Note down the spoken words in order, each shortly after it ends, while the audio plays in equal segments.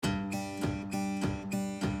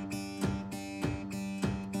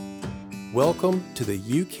Welcome to the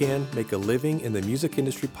You Can Make a Living in the Music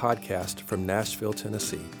Industry podcast from Nashville,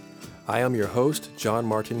 Tennessee. I am your host, John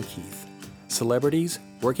Martin Keith. Celebrities,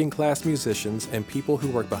 working class musicians, and people who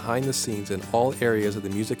work behind the scenes in all areas of the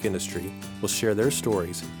music industry will share their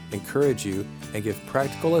stories, encourage you, and give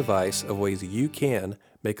practical advice of ways you can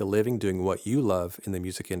make a living doing what you love in the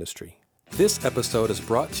music industry. This episode is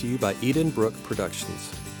brought to you by Edenbrook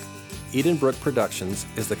Productions. Edenbrook Productions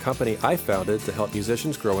is the company I founded to help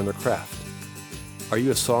musicians grow in their craft. Are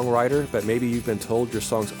you a songwriter, but maybe you've been told your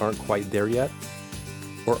songs aren't quite there yet?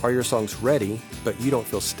 Or are your songs ready, but you don't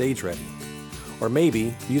feel stage ready? Or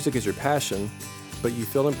maybe music is your passion, but you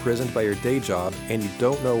feel imprisoned by your day job and you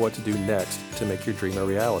don't know what to do next to make your dream a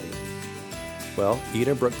reality? Well,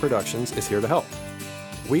 Edenbrook Productions is here to help.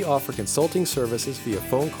 We offer consulting services via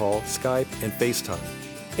phone call, Skype, and FaceTime.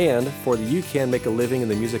 And for the You Can Make a Living in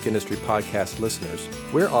the Music Industry podcast listeners,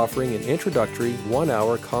 we're offering an introductory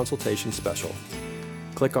 1-hour consultation special.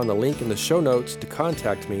 Click on the link in the show notes to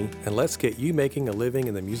contact me, and let's get you making a living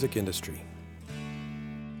in the music industry.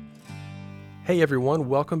 Hey everyone,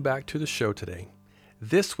 welcome back to the show today.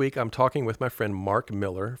 This week I'm talking with my friend Mark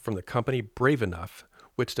Miller from the company Brave Enough,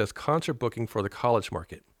 which does concert booking for the college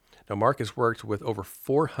market. Now, Mark has worked with over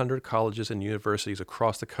 400 colleges and universities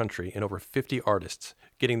across the country and over 50 artists,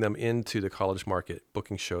 getting them into the college market,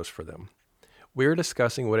 booking shows for them. We're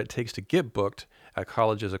discussing what it takes to get booked at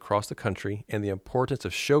colleges across the country and the importance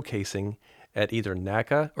of showcasing at either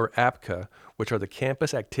NACA or APCA, which are the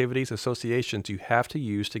campus activities associations you have to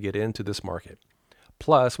use to get into this market.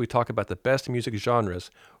 Plus, we talk about the best music genres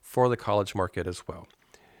for the college market as well.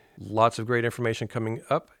 Lots of great information coming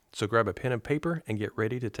up. So grab a pen and paper and get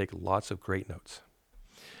ready to take lots of great notes.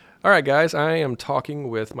 All right, guys, I am talking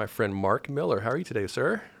with my friend Mark Miller. How are you today,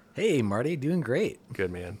 sir? Hey, Marty, doing great.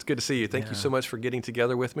 Good, man. It's good to see you. Thank you so much for getting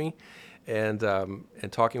together with me and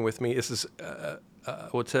talking with me. This is,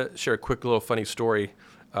 we'll share a quick little funny story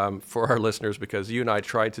for our listeners because you and I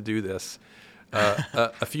tried to do this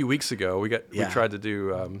a few weeks ago. We tried to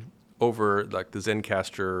do over like the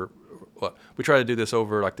Zencastr. Well, we tried to do this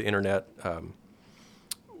over like the internet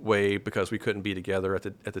way because we couldn't be together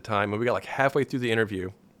at the time, and we got like halfway through the interview,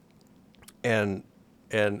 and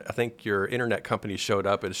I think your internet company showed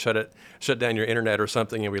up and shut down your internet or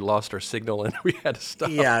something, and we lost our signal and we had to stop.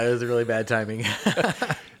 Yeah, it was really bad timing.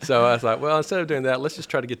 So I thought, well, instead of doing that, let's just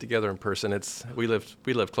try to get together in person. We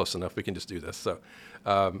live close enough; we can just do this. So,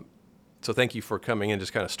 so thank you for coming and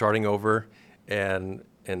just kind of starting over, and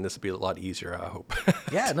this will be a lot easier, I hope.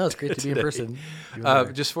 Yeah, no, it's great to be in person.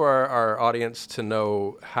 Just for our audience to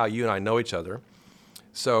know how you and I know each other.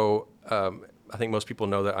 So I think most people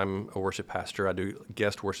know that I'm a worship pastor. I do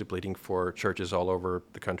guest worship leading for churches all over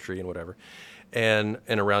the country and whatever, and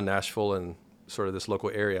around Nashville and sort of this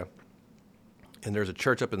local area. And there's a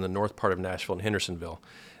church up in the north part of Nashville in Hendersonville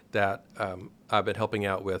that I had been helping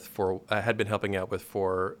out with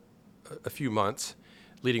for a few months,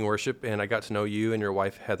 leading worship, and I got to know you and your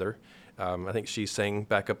wife, Heather. I think she sang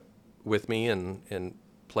back up with me and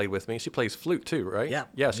played with me. She plays flute too, right? Yeah.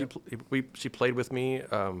 Yeah, she played with me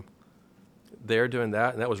there doing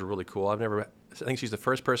that, and that was really cool. I think she's the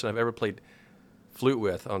first person I've ever played flute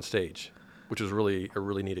with on stage, which was a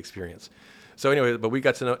really neat experience. So anyway, but we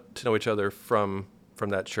got to know each other from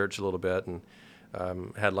that church a little bit, and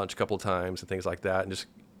had lunch a couple of times and things like that, and just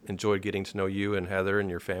enjoyed getting to know you and Heather and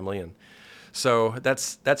your family. And so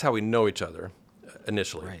that's how we know each other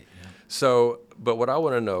initially. Right. Yeah. So, but what I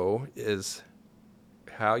want to know is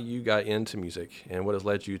how you got into music and what has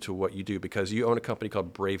led you to what you do, because you own a company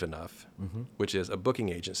called Brave Enough, which is a booking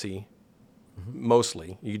agency.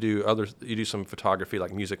 Mostly, you do some photography,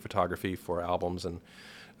 like music photography for albums and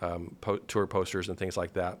tour posters and things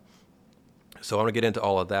like that. So I want to get into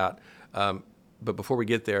all of that. But before we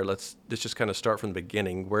get there, let's just kind of start from the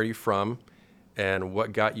beginning. Where are you from? And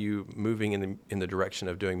what got you moving in the direction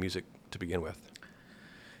of doing music to begin with?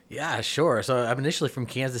 Yeah, sure. So I'm initially from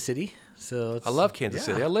Kansas City. So I love Kansas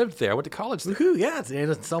City. I lived there. I went to college there. Woohoo, yeah,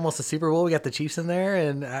 it's almost a Super Bowl. We got the Chiefs in there,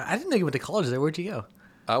 and I didn't know you went to college there. Where'd you go?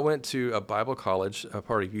 I went to a Bible college, a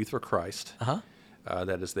part of Youth for Christ.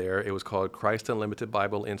 That is there. It was called Christ Unlimited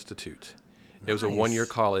Bible Institute. It was a 1-year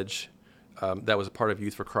college that was a part of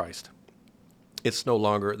Youth for Christ. It's no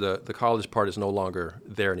longer the college part is no longer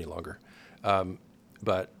there any longer.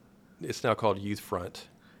 But it's now called Youth Front.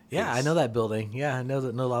 Yeah, I know that building. Yeah, I know a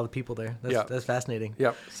lot of the people there. That's fascinating.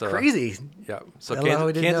 Yep. So, crazy. Yeah. So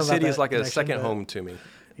Kansas City is like a second home to me.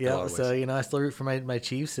 Yeah. So I still root for my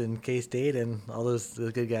Chiefs and K-State and all those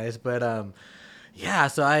good guys. But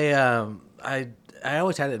so I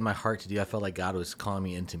always had it in my heart to do. I felt like God was calling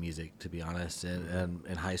me into music, to be honest,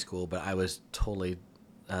 in high school. But I was totally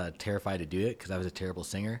terrified to do it because I was a terrible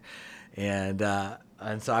singer, and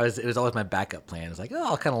so it was always my backup plan. It's like, oh,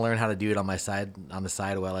 I'll kind of learn how to do it on the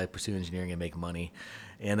side while I pursue engineering and make money.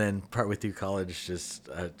 And then partway through college,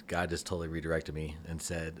 God just totally redirected me and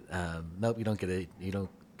said, nope, you don't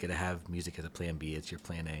get to have music as a plan B. It's your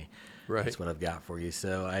plan A. Right. That's what I've got for you.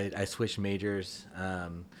 So I switched majors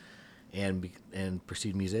and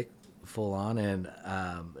pursued music full on, and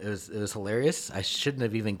it was hilarious. I shouldn't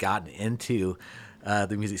have even gotten into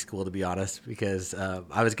the music school, to be honest, because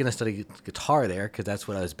I was going to study guitar there because that's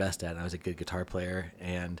what I was best at. I was a good guitar player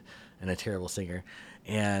and a terrible singer.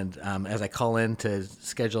 And as I call in to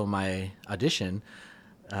schedule my audition,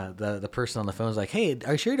 the person on the phone was like, "Hey,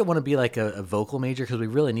 are you sure you don't want to be like a vocal major? Because we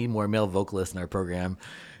really need more male vocalists in our program."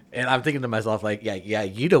 And I'm thinking to myself, like, yeah,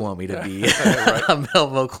 you don't want me to be a male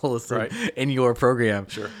vocalist in your program.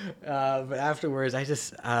 Sure. But afterwards, I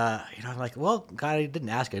just, I'm like, well, God, I didn't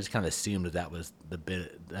ask. I just kind of assumed that was the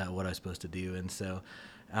bit, what I was supposed to do. And so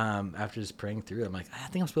after just praying through it, I'm like, I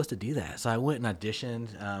think I'm supposed to do that. So I went and auditioned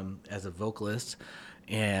as a vocalist.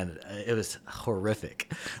 And it was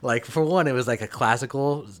horrific. Like, for one, it was like a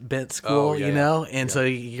classical bent school, and so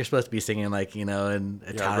you're supposed to be singing like, in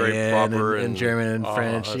Italian and German and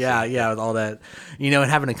French. With all that, and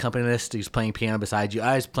having an accompanist who's playing piano beside you.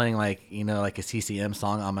 I was playing like a CCM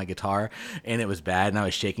song on my guitar, and it was bad, and I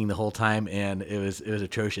was shaking the whole time, and it was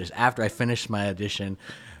atrocious. After I finished my audition,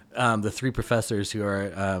 the three professors who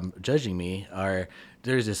are judging me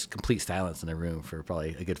there's this complete silence in the room for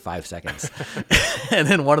probably a good 5 seconds. And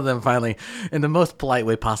then one of them finally, in the most polite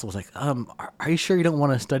way possible, was like, are you sure you don't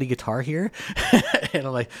want to study guitar here? And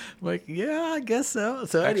I'm like, yeah, I guess so.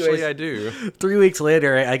 So anyways, actually, I do. 3 weeks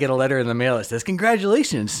later, I get a letter in the mail that says,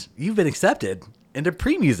 congratulations, you've been accepted into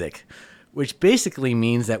pre-music, which basically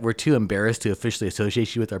means that we're too embarrassed to officially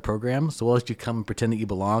associate you with our program. So we'll let you come and pretend that you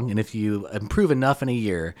belong. And if you improve enough in a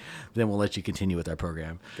year, then we'll let you continue with our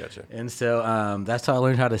program. Gotcha. And so that's how I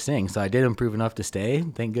learned how to sing. So I did improve enough to stay,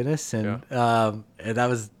 thank goodness. And that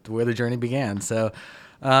was where the journey began. So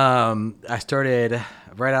I started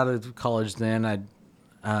right out of college then.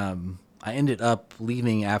 I ended up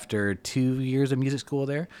leaving after 2 years of music school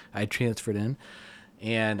there. I transferred in.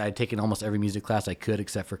 And I'd taken almost every music class I could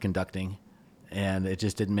except for conducting. And it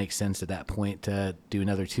just didn't make sense at that point to do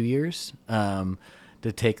another 2 years,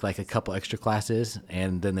 to take like a couple extra classes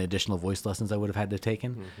and then the additional voice lessons I would have had to have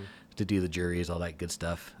taken to do the juries, all that good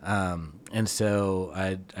stuff. And so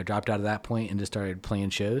I dropped out of that point and just started playing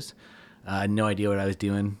shows. I had no idea what I was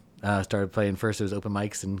doing. Started playing first, it was open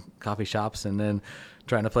mics and coffee shops, and then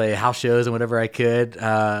trying to play house shows and whatever I could.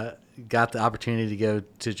 Got the opportunity to go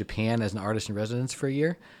to Japan as an artist in residence for a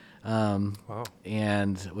year. Wow.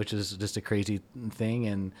 And which is just a crazy thing.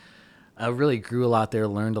 And I really grew a lot there,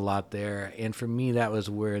 learned a lot there. And for me, that was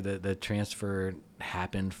where the transfer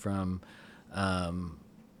happened from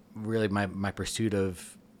really my pursuit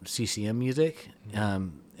of CCM music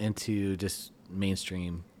into just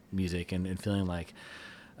mainstream music and feeling like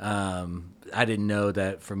I didn't know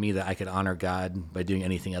that for me that I could honor God by doing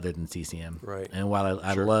anything other than CCM. Right. And while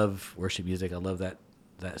I love worship music, I love that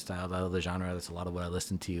style, I love the genre. That's a lot of what I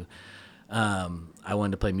listen to. I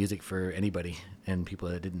wanted to play music for anybody and people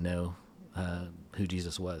that didn't know who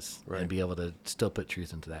Jesus was, and be able to still put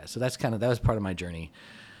truth into that. So that was part of my journey.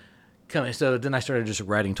 So then I started just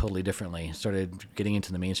writing totally differently. Started getting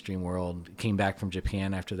into the mainstream world. Came back from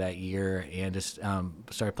Japan after that year and just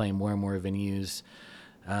started playing more and more venues.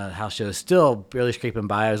 House shows, still barely scraping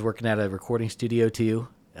by. I was working at a recording studio too,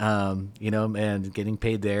 and getting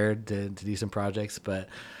paid there to do some projects, but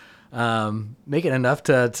making enough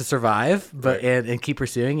to survive, but and keep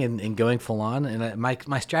pursuing and going full on. And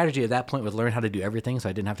my strategy at that point was learn how to do everything, so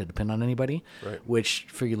I didn't have to depend on anybody. Right. Which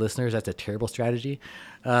for you listeners, that's a terrible strategy,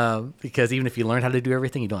 because even if you learn how to do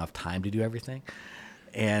everything, you don't have time to do everything.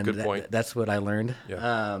 And good point. That's what I learned.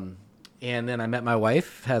 Yeah. And then I met my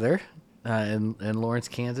wife, Heather. In Lawrence,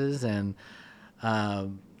 Kansas, and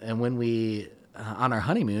when we on our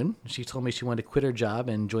honeymoon, she told me she wanted to quit her job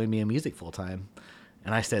and join me in music full time,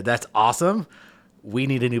 and I said, "That's awesome. We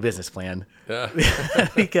need a new business plan." Yeah.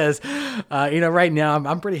 Because right now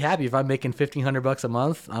I'm pretty happy. If I'm making $1,500 a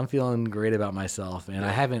month, I'm feeling great about myself, and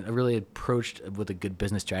I haven't really approached with a good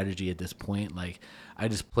business strategy at this point. Like, I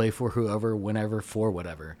just play for whoever, whenever, for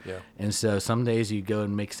whatever. Yeah. And so some days you go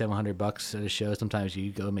and make $700 at a show. Sometimes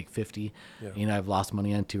you go and make 50. Yeah. I've lost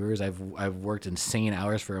money on tours. I've worked insane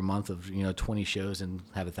hours for a month of 20 shows and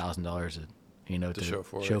have $1,000 to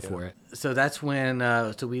show for it. So that's when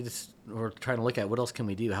so we just were trying to look at what else can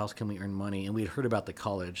we do? How else can we earn money? And we'd heard about the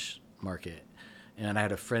college market, and I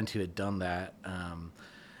had a friend who had done that,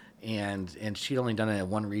 and she'd only done it in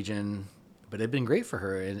one region. but it'd been great for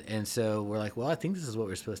her. And so we're like, well, I think this is what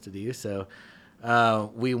we're supposed to do. So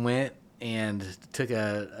we went and took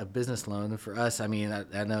a business loan. For us, I mean,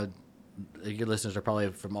 I know your listeners are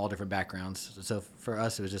probably from all different backgrounds. So for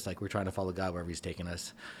us, it was just like we're trying to follow God wherever He's taking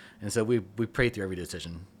us. And so we prayed through every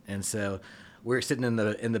decision. And so we're sitting in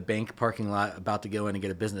the bank parking lot about to go in and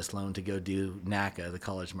get a business loan to go do NACA, the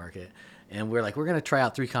college market. And we're like, we're going to try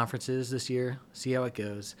out 3 conferences this year, see how it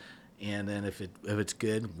goes. And then if it's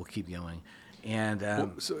good, we'll keep going. And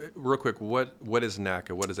so real quick, what is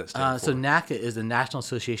NACA? What does that stand for? So NACA is the National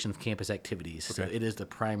Association of Campus Activities. Okay. So it is the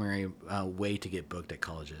primary way to get booked at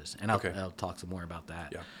colleges. And I'll talk some more about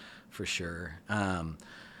that for sure.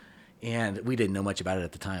 And we didn't know much about it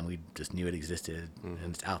at the time. We just knew it existed and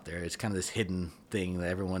it's out there. It's kind of this hidden thing that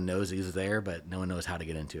everyone knows is there, but no one knows how to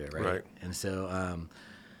get into it, right? And so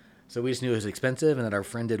so we just knew it was expensive and that our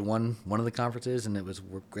friend did one of the conferences and it was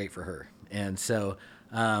great for her. And so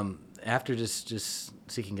after just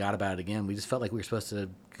seeking God about it again, we just felt like we were supposed to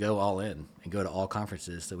go all in and go to all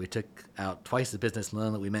conferences. So we took out twice the business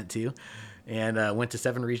loan that we meant to and went to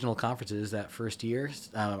 7 regional conferences that first year.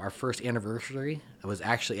 Our first anniversary was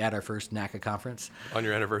actually at our first NACA conference. On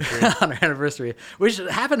your anniversary? On our anniversary, which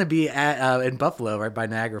happened to be at in Buffalo, right by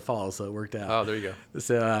Niagara Falls, so it worked out. Oh, there you go.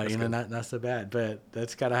 So, not so bad. But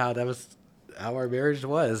that's kind of how our marriage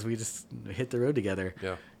was. We just hit the road together.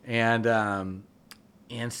 Yeah.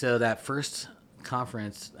 And so that first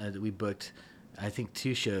conference we booked, I think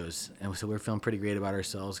 2 shows, and so we're feeling pretty great about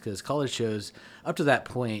ourselves because college shows up to that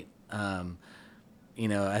point, I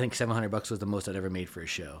think $700 was the most I'd ever made for a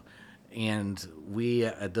show, and we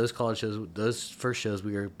at those college shows, those first shows,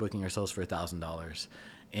 we were booking ourselves for $1,000,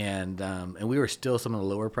 and we were still some of the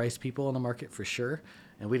lower priced people in the market for sure,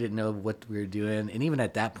 and we didn't know what we were doing, and even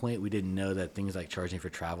at that point, we didn't know that things like charging for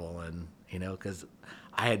travel and because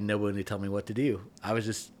I had nobody to tell me what to do. I was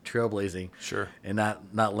just trailblazing, sure, and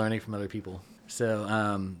not learning from other people.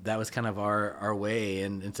 So that was kind of our way,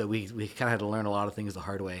 and so we kind of had to learn a lot of things the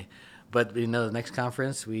hard way. But the next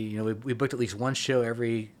conference, we booked at least 1 show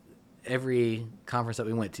every conference that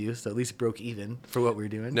we went to, so at least broke even for what we were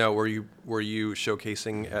doing. Now, were you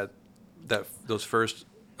showcasing at those first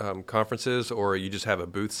conferences, or you just have a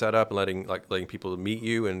booth set up and letting people meet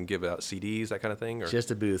you and give out CDs, that kind of thing? Or? Just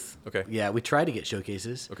a booth. Okay. Yeah, we tried to get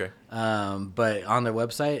showcases. Okay. But on their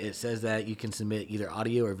website, it says that you can submit either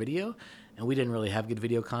audio or video, and we didn't really have good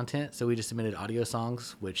video content, so we just submitted audio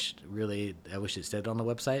songs, which really, I wish it said on the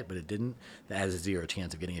website, but it didn't. That has a 0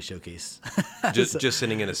 chance of getting a showcase. just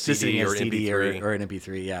sitting in a CD or MP3? Or an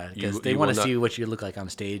MP3, yeah. Because they want to see what you look like on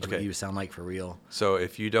stage, okay. what you sound like for real. So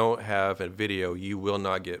if you don't have a video, you will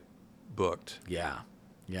not get booked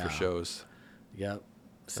for shows. Yep.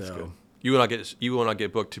 That's good. You will not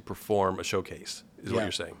get booked to perform a showcase, is what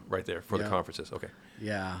you're saying right there for the conferences. Okay.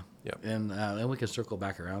 Yeah. Yep. And we can circle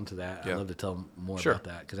back around to that. Yeah. I'd love to tell more Sure. about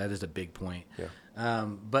that because that is a big point. Yeah.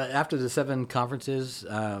 But after the 7 conferences,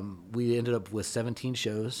 we ended up with 17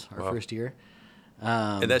 shows our first year.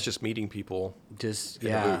 And that's just meeting people in the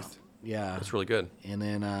booth. Yeah. That's really good. And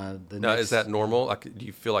then now, is that normal? Do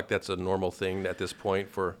you feel like that's a normal thing at this point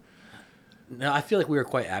for... No, I feel like we were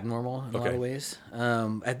quite abnormal in a lot of ways.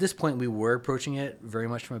 At this point, we were approaching it very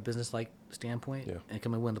much from a business-like standpoint and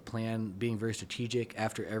coming with a plan, being very strategic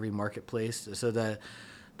after every marketplace. So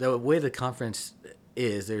the way the conference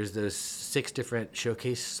is, there's those 6 different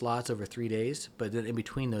showcase slots over 3 days, but then in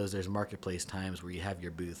between those, there's marketplace times where you have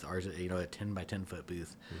your booth, ours, a 10 by 10 foot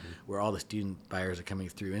booth, where all the student buyers are coming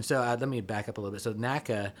through. And so let me back up a little bit. So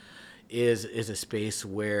NACA is a space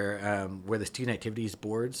where the student activities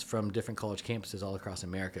boards from different college campuses all across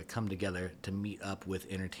America come together to meet up with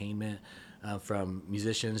entertainment, from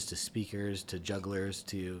musicians to speakers to jugglers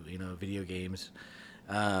to video games,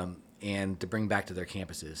 and to bring back to their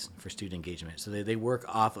campuses for student engagement. So they work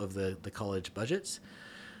off of the college budgets.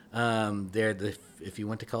 If you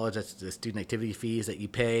went to college, that's the student activity fees that you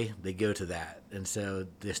pay. They go to that, and so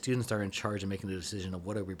the students are in charge of making the decision of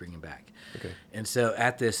what are we bringing back. Okay. And so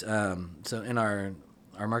at this, so in our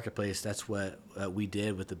marketplace, that's what we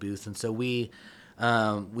did with the booth, and so we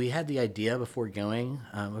had the idea before going.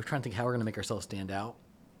 We're trying to think how we're going to make ourselves stand out.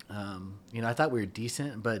 I thought we were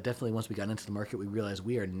decent, but definitely once we got into the market, we realized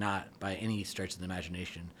we are not, by any stretch of the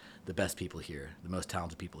imagination, the best people here, the most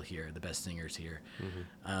talented people here, the best singers here.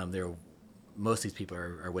 Most of these people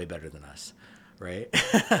are way better than us, right?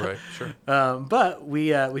 Right, sure. But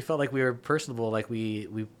we felt like we were personable, like we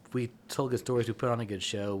told good stories, we put on a good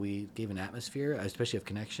show, we gave an atmosphere, especially of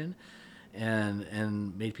connection,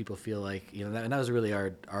 and made people feel like, and that was really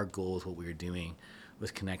our goal with what we were doing,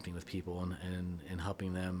 was connecting with people and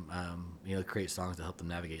helping them, create songs to help them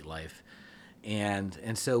navigate life.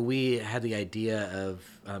 And so we had the idea of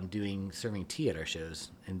serving tea at our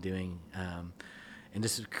shows and and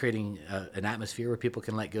just creating an atmosphere where people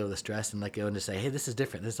can let go of the stress and let go and just say, hey, this is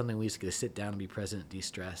different. This is something we just get to sit down and be present,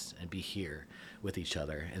 de-stress, and be here with each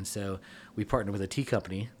other. And so we partnered with a tea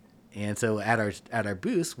company. And so at our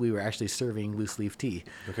booth, we were actually serving loose leaf tea.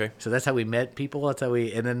 Okay. So that's how we met people. That's how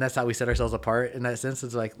we set ourselves apart in that sense.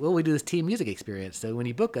 It's like, well, we do this tea and music experience. So when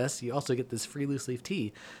you book us, you also get this free loose leaf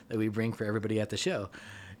tea that we bring for everybody at the show.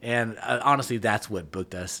 And honestly, that's what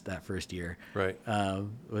booked us that first year. Right.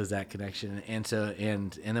 Was that connection. And so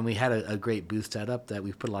and then we had a great booth set up that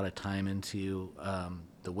we put a lot of time into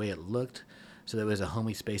the way it looked. So there was a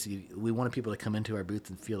homey space. We wanted people to come into our booth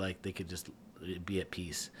and feel like they could just be at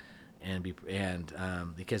peace.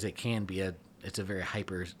 Because it's a very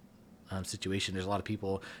hyper situation. There's a lot of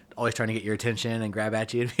people always trying to get your attention and grab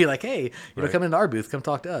at you and be like, hey, come into our booth, come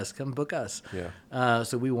talk to us, come book us. Yeah.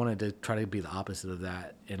 So we wanted to try to be the opposite of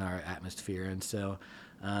that in our atmosphere. And so,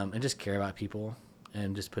 and just care about people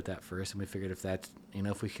and just put that first. And we figured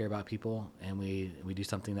if we care about people and we do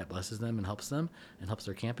something that blesses them and helps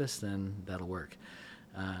their campus, then that'll work.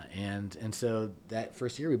 And so that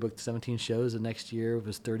first year we booked 17 shows. The next year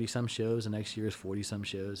was 30 some shows. The next year is 40 some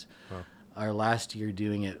shows. Wow. Our last year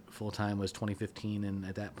doing it full time was 2015. And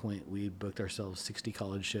at that point we booked ourselves 60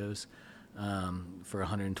 college shows, for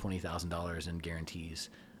 $120,000 in guarantees.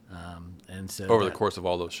 And so Over the course of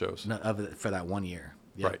all those shows. For that 1 year.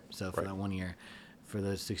 Yep. Right. So for that 1 year, for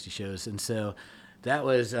those 60 shows. And so that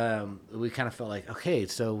was, we kind of felt like, okay,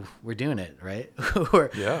 so we're doing it, right?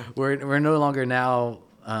 We're no longer now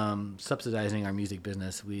subsidizing our music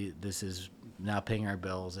business. This is now paying our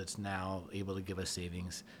bills. It's now able to give us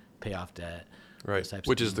savings, pay off debt. Right,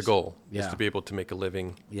 which is the goal, is Yeah. to be able to make a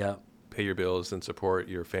living, Yeah. pay your bills, and support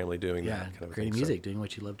your family doing Yeah, that kind of creating thing. music, doing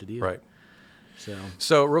what you love to do. Right.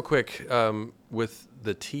 So real quick, with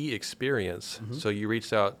the tea experience, so you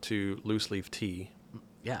reached out to Loose Leaf Tea.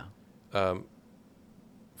 yeah.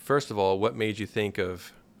 First of all, what made you think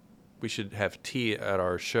of we should have tea at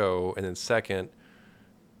our show? And then second,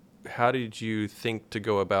 how did you think to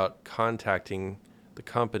go about contacting the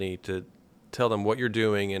company to tell them what you're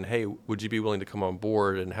doing and, hey, would you be willing to come on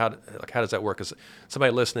board? And how does that work? Because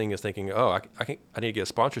somebody listening is thinking, oh, I need to get a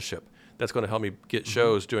sponsorship. That's going to help me get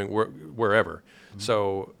shows doing wherever.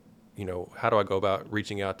 So, how do I go about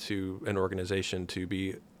reaching out to an organization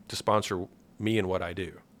to sponsor me and what I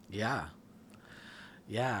do? Yeah.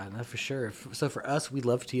 Yeah, no, for sure. So for us, we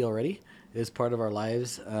love tea already. It's part of our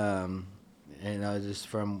lives. Just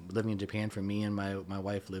from living in Japan, for me and my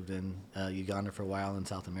wife lived in Uganda for a while in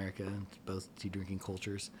South America, both tea drinking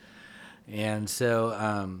cultures. And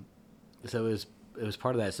so it was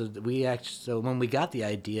part of that. So when we got the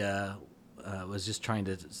idea, was just trying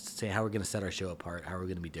to say how we're going to set our show apart, how we're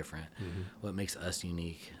going to be different, what makes us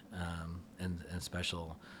unique and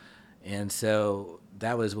special. And so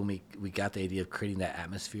that was when we got the idea of creating that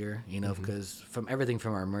atmosphere, because from everything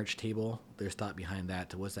from our merch table, there's thought behind that,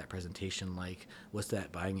 to what's that presentation like, what's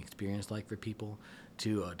that buying experience like for people,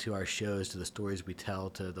 to our shows, to the stories we tell,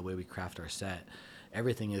 to the way we craft our set.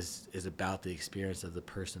 Everything is about the experience of the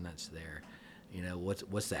person that's there.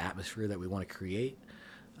 What's the atmosphere that we want to create?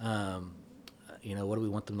 What do we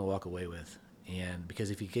want them to walk away with? And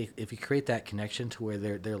because if you create that connection to where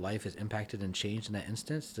their life is impacted and changed in that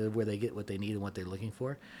instance, to where they get what they need and what they're looking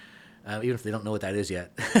for, even if they don't know what that is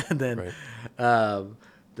yet, then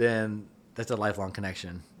that's a lifelong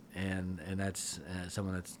connection, and that's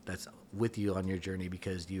someone that's with you on your journey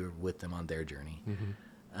because you're with them on their journey.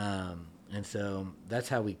 And so that's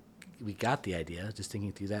how we got the idea, just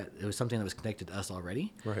thinking through that. It was something that was connected to us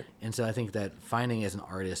already. Right. And so I think that finding as an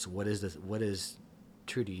artist, what is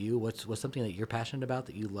true to you, what's something that you're passionate about,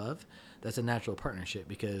 that you love, that's a natural partnership,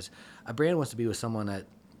 because a brand wants to be with someone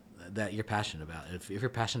that you're passionate about. If you're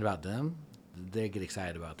passionate about them, they get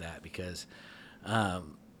excited about that, because that's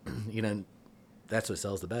what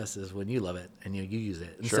sells the best, is when you love it and you use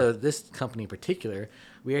it. And so this company in particular,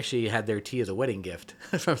 we actually had their tea as a wedding gift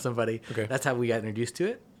from somebody. Okay. That's how we got introduced to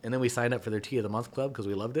it. And then we signed up for their Tea of the Month club because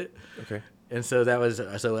we loved it. Okay. And so that was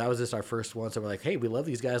just our first one. So we're like, hey, we love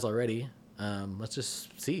these guys already. Let's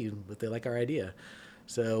just see if they like our idea.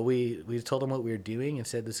 So we told them what we were doing and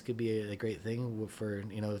said this could be a great thing for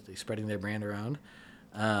spreading their brand around.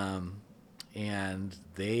 And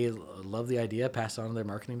they loved the idea, passed it on to their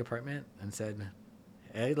marketing department, and said,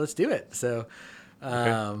 hey, let's do it. So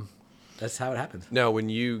that's how it happened. Now, when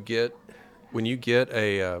you get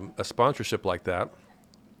a sponsorship like that,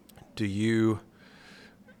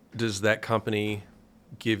 does that company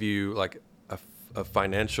give you like a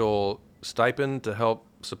financial stipend to help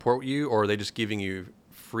support you, or are they just giving you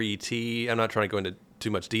free tea? I'm not trying to go into too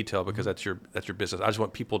much detail because that's your business. I just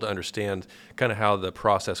want people to understand kind of how the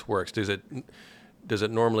process works. Does it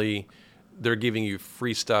normally they're giving you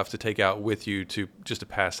free stuff to take out with you to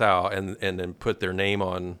pass out and then put their name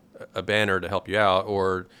on a banner to help you out,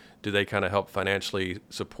 or do they kind of help financially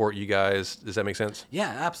support you guys? Does that make sense? Yeah,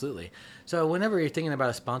 absolutely. So whenever you're thinking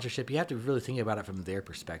about a sponsorship, you have to really think about it from their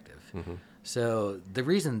perspective. Mm-hmm. So the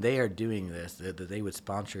reason they are doing this, that they would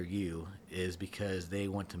sponsor you, is because they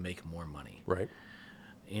want to make more money. Right.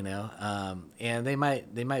 You know, and they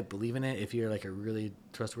might believe in it if you're like a really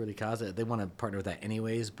trustworthy cause. They want to partner with that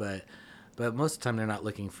anyways, but most of the time they're not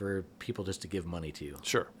looking for people just to give money to.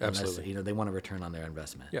 Sure, absolutely. You know, they want a return on their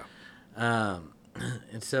investment. Yeah.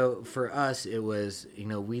 And so for us, it was, you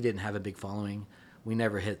know, we didn't have a big following. We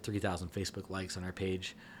never hit 3,000 Facebook likes on our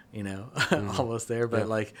page, you know, almost there. But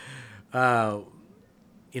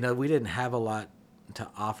you know, we didn't have a lot to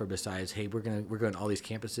offer besides, hey, we're going to all these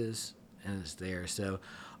campuses and it's there. So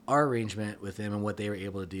our arrangement with them and what they were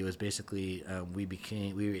able to do is basically we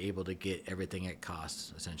were able to get everything at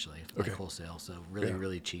cost, essentially, like wholesale. So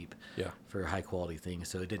really cheap for high quality things.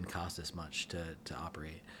 So it didn't cost us much to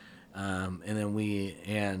operate. And then we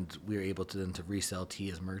were able to resell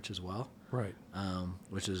tea as merch as well, right?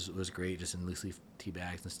 Which was great, just in loose leaf tea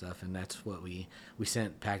bags and stuff. And that's what we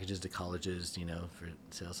sent packages to colleges, you know, for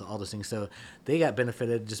sales, so all those things. So they got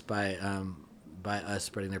benefited just by us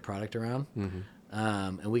spreading their product around,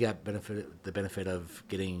 and we got the benefit of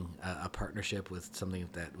getting a partnership with something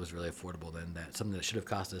that was really affordable. Then that something that should have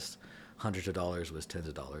cost us hundreds of dollars was tens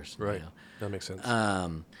of dollars. Right, you know? That makes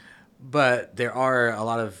sense. But there are a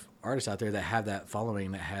lot of artists out there that have that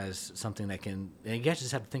following that has something that can, and you guys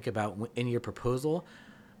just have to think about in your proposal,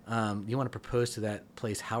 you want to propose to that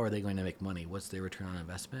place, how are they going to make money? What's their return on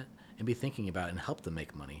investment? And be thinking about it and help them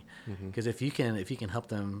make money. Because if you can help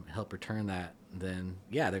them return that, then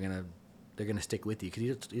yeah, they're gonna stick with you,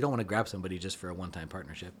 because you don't want to grab somebody just for a one-time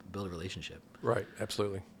partnership. Build a relationship. Right,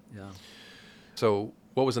 absolutely. Yeah. So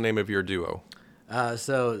what was the name of your duo?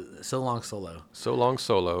 So Long Solo. So Long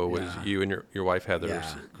Solo was you and your wife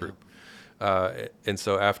Heather's group. Yep. And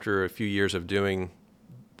so after a few years of doing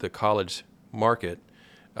the college market,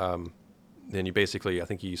 then you basically, I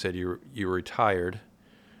think you said you retired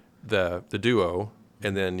the duo,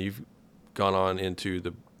 and then you've gone on into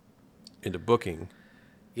booking.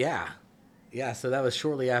 Yeah. So that was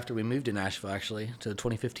shortly after we moved to Nashville, actually, to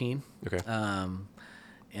 2015. Okay.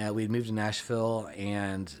 And we'd moved to Nashville,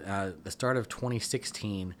 and the start of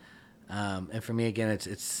 2016. And for me, again,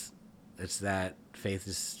 it's that faith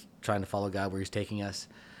is trying to follow God where He's taking us.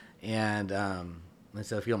 And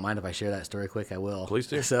so, if you don't mind if I share that story quick, I will. Please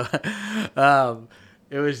do. So,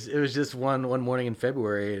 it was just one morning in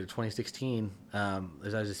February of 2016,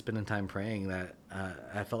 as I was just spending time praying, that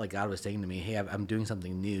I felt like God was saying to me, "Hey, I'm doing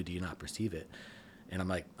something new. Do you not perceive it?" And I'm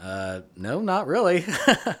like, no, not really.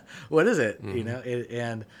 What is it? You know,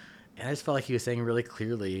 and I just felt like He was saying really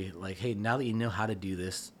clearly, like, hey, now that you know how to do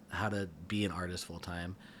this, how to be an artist full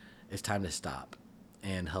time, it's time to stop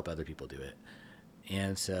and help other people do it.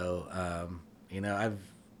 And so, you know,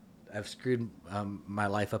 I've screwed my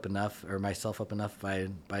life up enough, or myself up enough, by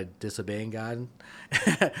disobeying God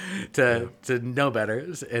to know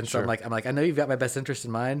better. And so I'm like, I know you've got my best interest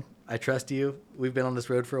in mind. I trust you. We've been on this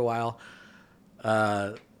road for a while.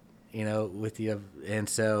 You know, with you, and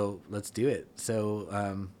so let's do it.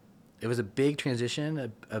 So it was a big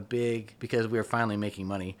transition, because we were finally making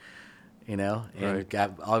money, you know, and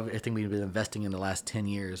got everything we've been investing in the last 10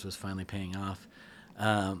 years was finally paying off.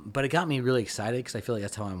 But it got me really excited, because I feel like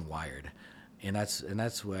that's how I'm wired, and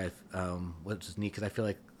that's what what's neat, because I feel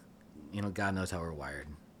like, you know, God knows how we're wired,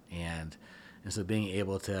 and so being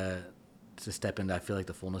able to step into, I feel like,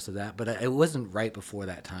 the fullness of that. But it wasn't right before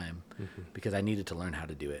that time, because I needed to learn how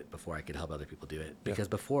to do it before I could help other people do it. Because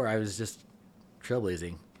before I was just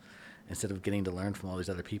trailblazing instead of getting to learn from all these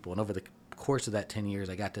other people. And over the course of that 10 years,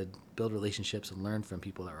 I got to build relationships and learn from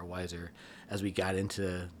people that were wiser. As we got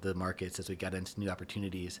into the markets, as we got into new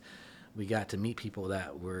opportunities, we got to meet people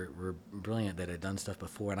that were brilliant, that had done stuff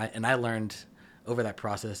before. And I learned over that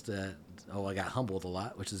process I got humbled a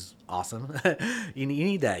lot, which is awesome. You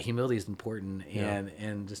need that. Humility is important,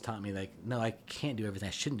 and just taught me, like, no, I can't do everything.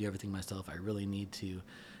 I shouldn't do everything myself. I really need to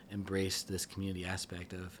embrace this community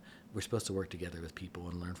aspect of, we're supposed to work together with people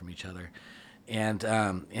and learn from each other. And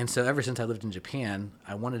so ever since I lived in Japan,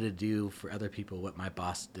 I wanted to do for other people what my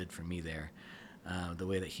boss did for me there. The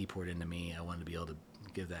way that he poured into me, I wanted to be able to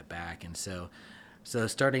give that back. And so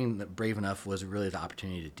starting Brave Enough was really the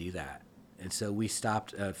opportunity to do that. And so we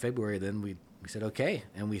stopped February. Then we said okay,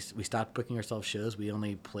 and we stopped booking ourselves shows. We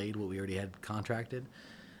only played what we already had contracted,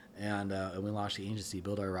 and we launched the agency,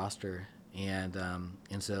 built our roster, and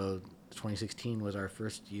so 2016 was our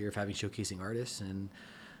first year of having showcasing artists, and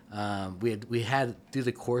we had through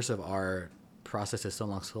the course of our process as So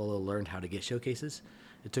Long Solo learned how to get showcases.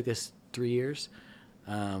 It took us 3 years,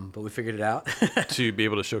 but we figured it out. To be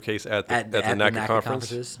able to showcase at the NACA conference.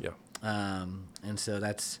 Conferences. Yeah. And so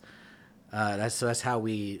that's how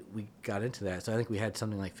we got into that. So I think we had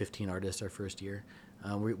something like 15 artists our first year.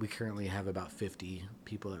 We currently have about 50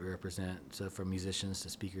 people that we represent. So from musicians to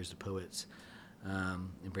speakers to poets,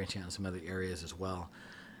 and branching out in some other areas as well.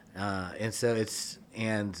 And so it's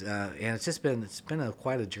been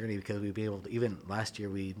quite a journey, because we've been able to, even last year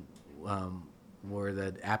we were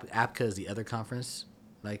the APCA is the other conference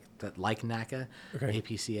like NACA, okay.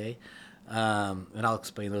 APCA, and I'll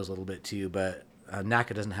explain those a little bit too. But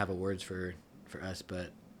NACA doesn't have awards for us,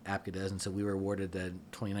 but APCA does, and so we were awarded the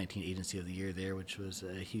 2019 Agency of the Year there, which was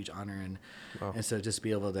a huge honor, and so just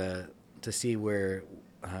be able to see where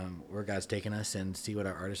God's taken us and see what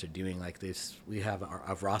our artists are doing. Like this, we have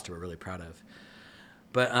a roster we're really proud of.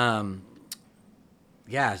 But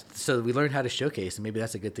so we learned how to showcase, and maybe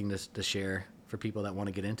that's a good thing to share for people that want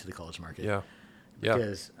to get into the college market. Yeah.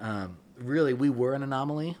 Because really, we were an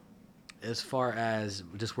anomaly as far as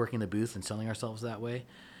just working the booth and selling ourselves that way.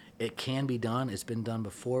 It can be done. It's been done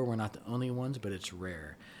before. We're not the only ones, but it's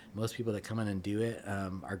rare. Most people that come in and do it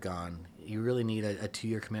are gone. You really need a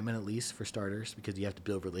 2-year commitment at least for starters, because you have to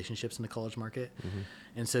build relationships in the college market. Mm-hmm.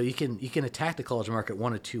 And so you can attack the college market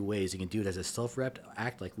one of two ways. You can do it as a self-rep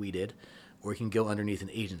act like we did, or you can go underneath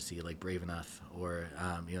an agency like Brave Enough, or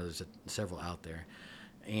there's several out there.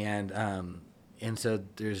 And so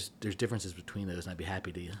there's differences between those, and I'd be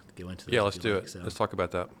happy to go into those. Yeah, let's do it. So. Let's talk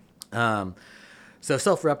about that. So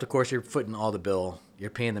self-rep, of course, you're footing all the bill.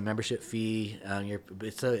 You're paying the membership fee.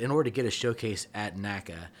 So in order to get a showcase at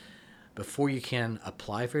NACA, before you can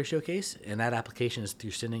apply for a showcase, and that application is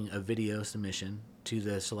through sending a video submission to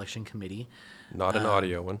the selection committee. Not an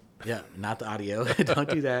audio one. Yeah, not the audio. Don't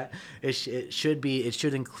do that. It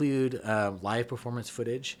should include live performance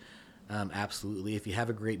footage. Absolutely. If you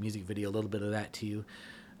have a great music video, a little bit of that too.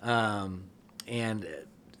 And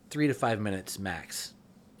 3 to 5 minutes max.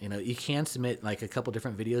 You can submit like a couple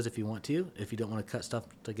different videos if you want to. If you don't want to cut stuff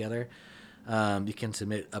together, you can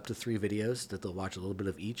submit up to 3 videos that they'll watch a little bit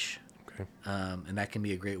of each. Okay. And that can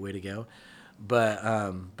be a great way to go.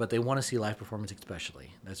 But they want to see live performance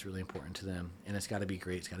especially. That's really important to them. And it's got to be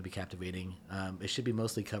great. It's got to be captivating. It should be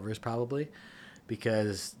mostly covers probably,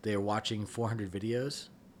 because they're watching 400 videos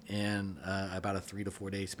in about a 3 to 4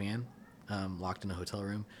 day span, locked in a hotel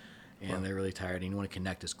room. And they're really tired, and you want to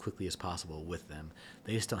connect as quickly as possible with them.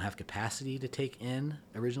 They just don't have capacity to take in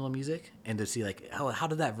original music and to see, like, how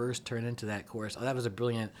did that verse turn into that chorus? Oh, that was a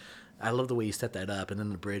brilliant. I love the way you set that up, and then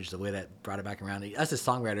the bridge, the way that brought it back around. Us as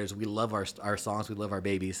songwriters, we love our songs, we love our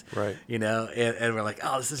babies, right? And we're like,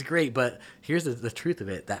 oh, this is great. But here's the truth of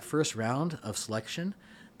it: that first round of selection,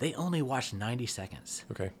 they only watch 90 seconds,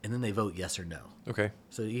 okay, and then they vote yes or no, okay.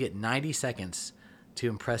 So you get 90 seconds to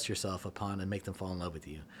impress yourself upon and make them fall in love with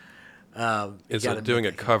you. Is it doing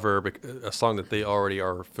a cover, a song that they already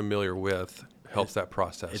are familiar with, helps that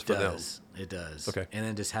process for them? It does. Okay. And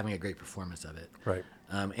then just having a great performance of it. Right.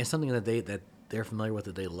 And something that they're familiar with,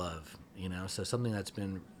 that they love, So something that's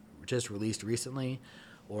been just released recently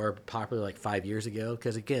or popular like 5 years ago,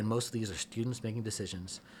 because again, most of these are students making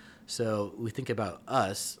decisions. So we think about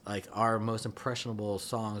us, like our most impressionable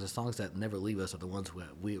songs, the songs that never leave us, are the ones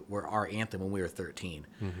were our anthem when we were 13,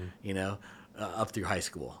 up through high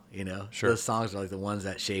school, Sure. Those songs are like the ones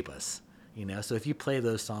that shape us, So if you play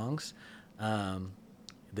those songs,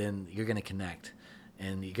 then you're going to connect,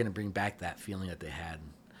 and you're going to bring back that feeling that they had.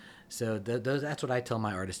 So that's what I tell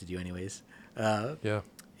my artists to do anyways. Yeah.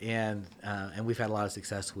 And we've had a lot of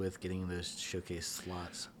success with getting those showcase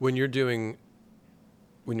slots. When you're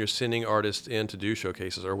sending artists in to do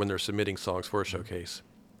showcases, or when they're submitting songs for a showcase,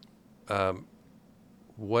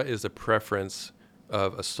 what is the preference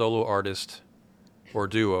of a solo artist or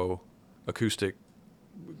duo, acoustic,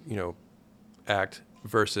 act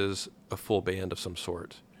versus a full band of some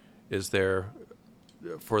sort? Is there,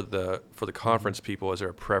 for the conference people, is there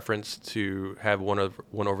a preference to have one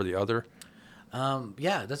over the other?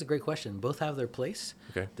 Yeah, that's a great question. Both have their place.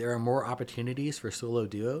 Okay. There are more opportunities for solo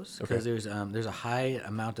duos because there's a high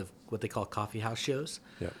amount of what they call coffee house shows,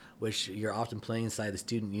 which you're often playing inside the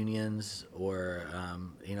student unions, or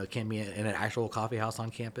it can be in an actual coffee house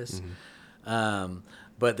on campus. Mm-hmm.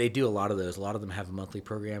 But they do a lot of those. A lot of them have monthly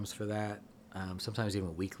programs for that, sometimes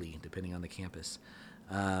even weekly, depending on the campus.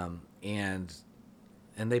 And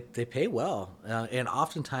and they pay well. And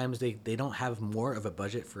oftentimes they don't have more of a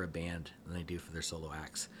budget for a band than they do for their solo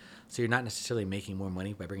acts. So you're not necessarily making more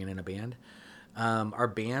money by bringing in a band. Our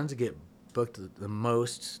bands get booked the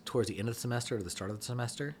most towards the end of the semester or the start of the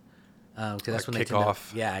semester. Because that's when they tend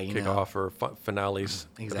kickoff, to, yeah, kickoff or finales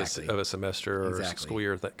Exactly. of a semester or Exactly. school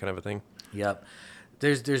year, that kind of a thing. Yep.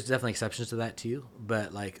 There's definitely exceptions to that too,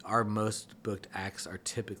 but like our most booked acts are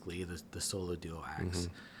typically the solo duo acts.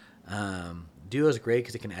 Duo is great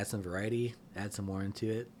because it can add some variety, add some more into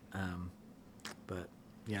it. But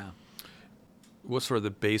yeah. What's sort of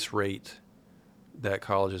the base rate that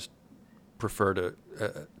colleges prefer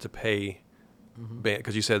to pay band?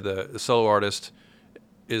 Because you said the solo artist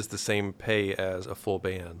is the same pay as a full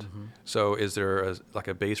band. So is there like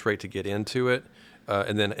a base rate to get into it?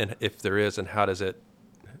 And if there is, and how does it,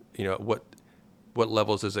 what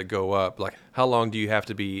levels does it go up? Like how long do you have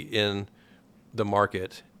to be in the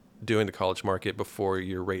market, doing the college market, before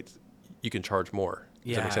your rate, you can charge more?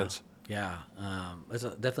 Does that make sense? Yeah. It's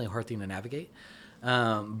definitely a hard thing to navigate.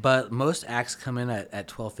 But most acts come in at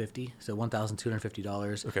 $1,250, so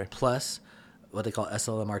 $1,250 Okay. plus what they call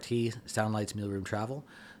SLMRT, sound, lights, meal, room, travel.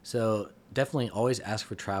 So definitely always ask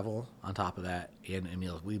for travel on top of that and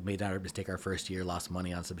meals. We made that mistake our first year, lost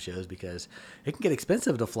money on some shows because it can get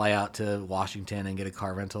expensive to fly out to Washington and get a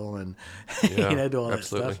car rental and do all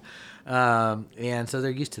absolutely. that stuff. And so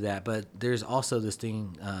they're used to that. But there's also this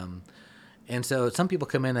thing. And so some people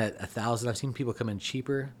come in at $1,000. I've seen people come in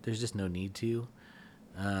cheaper. There's just no need to.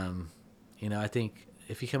 I think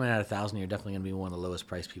if you come in at $1,000, you're definitely going to be one of the lowest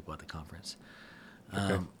priced people at the conference.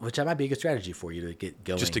 Which might be a good strategy for you to get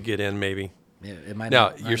going. Just to get in, maybe. Yeah, it might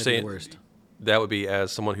Now, not you're be saying the worst. that would be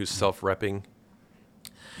as someone who's self-repping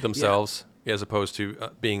themselves, as opposed to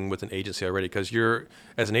being with an agency already. Because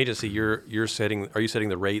as an agency, you're setting. Are you setting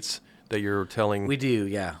the rates that you're telling? We do,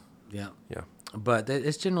 yeah. Yeah. But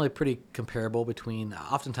it's generally pretty comparable between.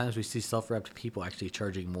 Oftentimes, we see self-repped people actually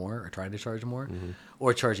charging more or trying to charge more,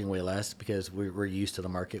 or charging way less because we're used to the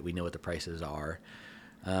market. We know what the prices are,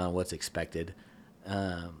 what's expected.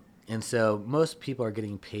 And so most people are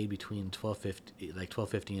getting paid between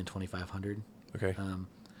 $1,250 and $2,500. Okay.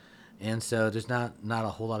 And so there's not a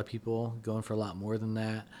whole lot of people going for a lot more than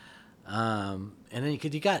that. And then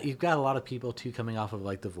because you've got a lot of people too coming off of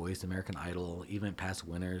like The Voice, American Idol, even past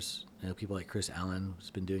winners. People like Chris Allen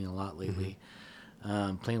has been doing a lot lately.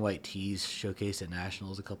 Plain White Tees showcased at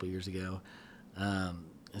Nationals a couple years ago. I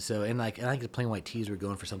think the Plain White Tees were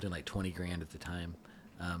going for something like $20,000 at the time.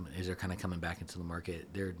 As they're kind of coming back into the market,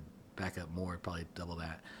 they're back up more, probably double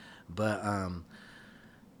that. But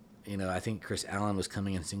I think Chris Allen was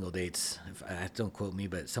coming in single dates. Don't quote me,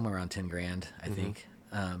 but somewhere around $10,000, I think.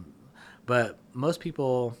 But most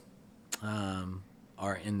people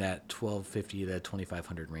are in that $1,250 to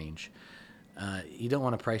 $2,500 range. You don't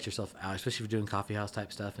want to price yourself out, especially if you're doing coffee house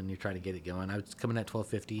type stuff and you're trying to get it going. I was coming at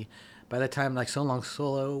 $1,250. By the time like So Long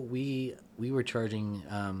Solo, we were charging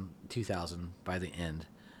 $2,000 by the end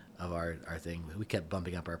of our thing. We kept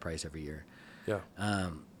bumping up our price every year. Yeah.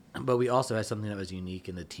 But we also had something that was unique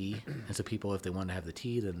in the tea, and so people, if they wanted to have the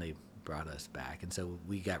tea, then they brought us back, and so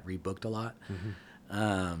we got rebooked a lot.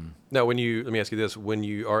 Now, let me ask you this: when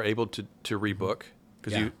you are able to rebook,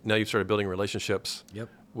 because you've started building relationships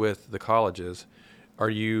with the colleges, are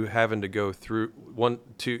you having to go through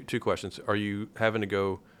two questions? Are you having to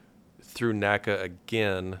go through NACA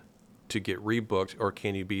again to get rebooked, or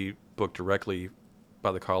can you be booked directly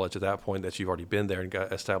by the college at that point that you've already been there and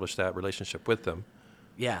established that relationship with them?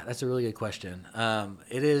 Yeah, that's a really good question.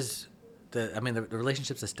 It is the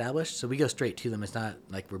relationship's established, so we go straight to them. It's not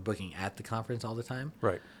like we're booking at the conference all the time.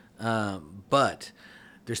 Right. But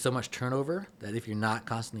there's so much turnover that if you're not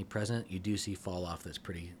constantly present, you do see fall off that's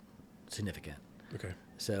pretty significant. Okay.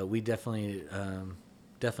 So we definitely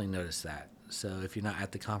notice that. So if you're not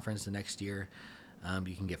at the conference the next year,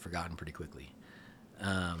 you can get forgotten pretty quickly.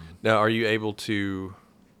 Now, are you able to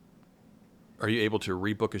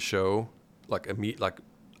rebook a show like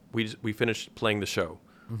we finished playing the show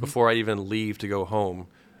before I even leave to go home?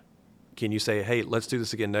 Can you say, hey, let's do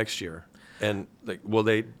this again next year? And will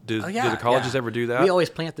they do the colleges ever do that? We always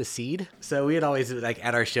plant the seed. So we'd always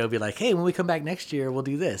at our show be like, hey, when we come back next year, we'll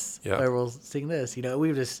do this or we'll sing this. We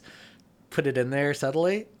would just put it in there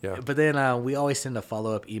subtly. Yeah. But then we always send a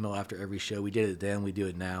follow-up email after every show. We did it then. We do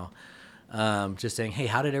it now. Just saying, hey,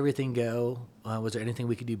 how did everything go? Was there anything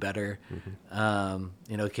we could do better? Can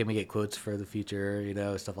we get quotes for the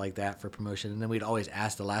future? Stuff like that for promotion. And then we'd always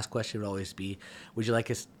ask, the last question would always be, would you like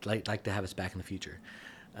to have us back in the future?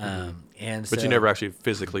 But you never actually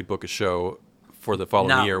physically book a show for the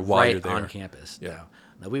following year while you're there on campus.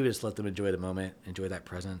 No, we would just let them enjoy the moment, enjoy that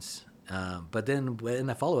presence. But then in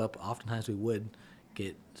the follow-up, oftentimes we would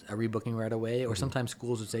get a rebooking right away, or sometimes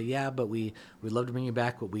schools would say, yeah, but we'd love to bring you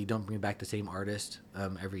back, but we don't bring back the same artist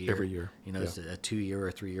every year. Every year. You know, Yeah. it's a 2-year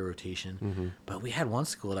or 3-year rotation. But we had one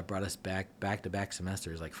school that brought us back-to-back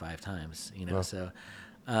semesters like 5 times, you know,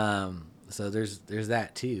 Wow. so there's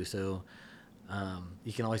that too. So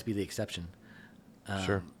you can always be the exception.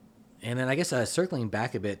 Sure. And then I guess circling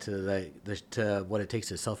back a bit to to what it takes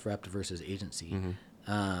to self-rep versus agency.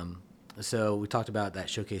 So we talked about that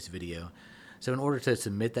showcase video. So in order to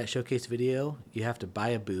submit that showcase video, you have to buy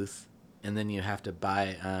a booth, and then you have to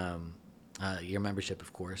buy your membership,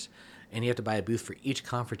 of course, and you have to buy a booth for each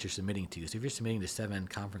conference you're submitting to. So if you're submitting to 7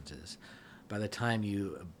 conferences, by the time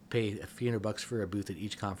you pay a few $100 for a booth at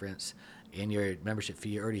each conference and your membership fee,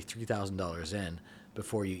 you're already $3,000 in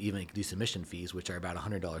before you even do submission fees, which are about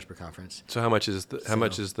 $100 per conference. So how much is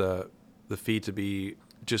the fee to be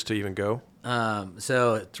just to even go?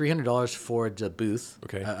 So $300 for the booth,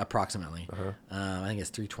 Okay. Approximately. I think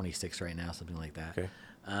it's $326 right now, something like that. Okay.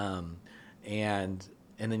 And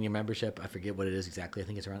then your membership, I forget what it is exactly. I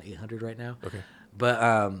think it's around $800 right now. Okay. But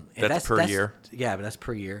and That's per year? Yeah, but that's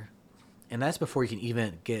per year, and that's before you can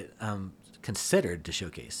even get considered to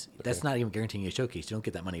showcase. That's not even guaranteeing you a showcase. You don't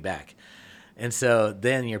get that money back, and so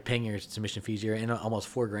then you're paying your submission fees. You're in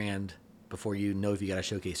almost $4,000 before you know if you got a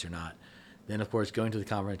showcase or not. Then, of course, going to the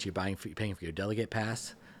conference, you're paying for your delegate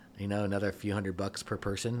pass. You know, another few $100 per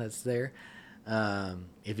person that's there.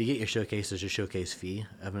 If you get your showcase, there's a showcase fee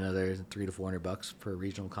of another $300 to $400 per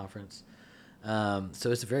regional conference.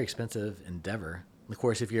 So it's a very expensive endeavor. Of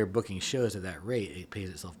course, if you're booking shows at that rate, it pays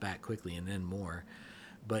itself back quickly and then more.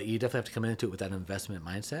 But you definitely have to come into it with that investment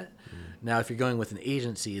mindset. Now, if you're going with an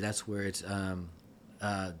agency, that's where it's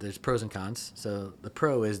there's pros and cons. So the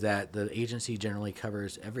pro is that the agency generally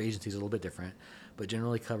covers, every agency is a little bit different, but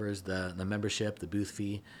generally covers the membership, the booth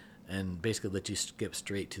fee, and basically let you skip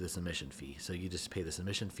straight to the submission fee. So you just pay the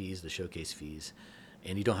submission fees, the showcase fees,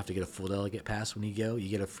 and you don't have to get a full delegate pass when you go. You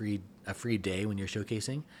get a free day when you're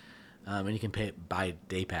showcasing, and you can buy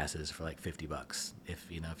day passes for like $50 if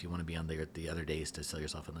you want to be on there the other days to sell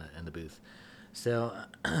yourself in the booth. So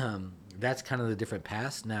that's kind of the different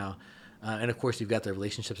paths now. And of course, you've got the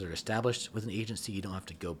relationships that are established with an agency. You don't have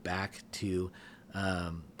to go back to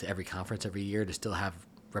every conference every year to still have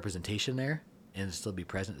representation there and to still be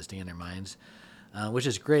present to stay in their minds, which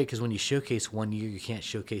is great because when you showcase one year, you can't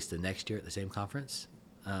showcase the next year at the same conference.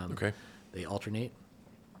 Okay. They alternate,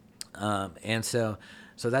 and so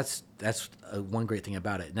that's one great thing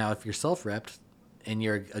about it. Now, if you're self-repped and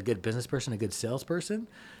you're a good business person, a good salesperson,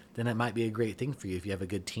 then it might be a great thing for you if you have a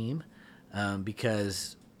good team,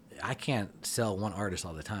 because I can't sell one artist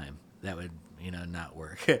all the time. That would not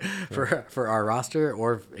work for our roster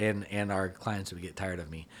and our clients would get tired of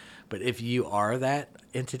me. But if you are that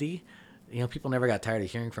entity, people never got tired of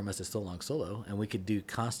hearing from us at So Long Solo, and we could do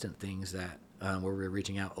constant things that where we're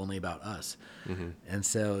reaching out only about us. Mm-hmm. And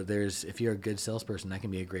so if you're a good salesperson, that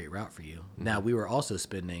can be a great route for you. Mm-hmm. Now, we were also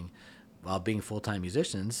spending, while being full-time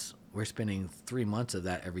musicians, we're spending 3 months of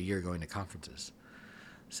that every year going to conferences.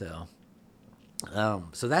 So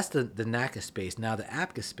that's the NACA space. Now the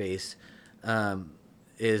APCA space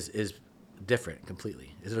is different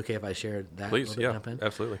completely. Is it okay if I share that? Please, yeah, jump in?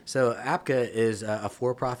 absolutely. So APCA is a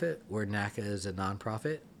for-profit, where NACA is a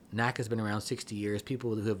non-profit. NACA's been around 60 years.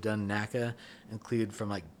 People who have done NACA include from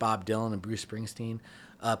like Bob Dylan and Bruce Springsteen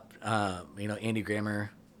up, Andy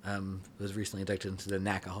Grammer was recently inducted into the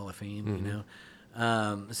NACA Hall of Fame.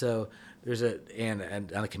 Mm-hmm. So there's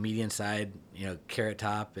and on the comedian side, Carrot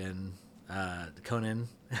Top and Conan.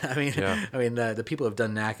 The people who have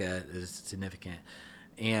done NACA is significant.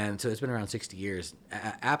 And so it's been around 60 years.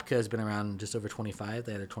 APCA has been around just over 25.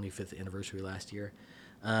 They had their 25th anniversary last year.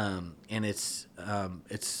 And it's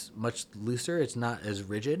much looser. It's not as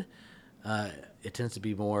rigid. It tends to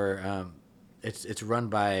be more, it's run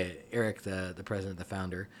by Eric, the president, the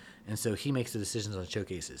founder. And so he makes the decisions on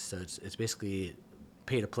showcases. So it's basically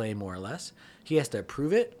pay to play more or less. He has to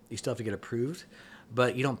approve it. You still have to get approved,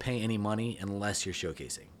 but you don't pay any money unless you're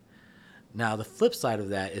showcasing. Now, the flip side of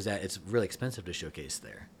that is that it's really expensive to showcase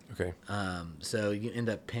there. Okay. So you end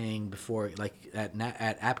up paying before, like at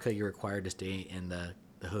APCA, you're required to stay in the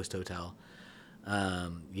host hotel.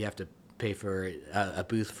 You have to pay for a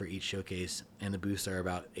booth for each showcase, and the booths are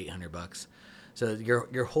about $800. So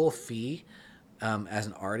your whole fee as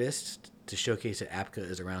an artist to showcase at APCA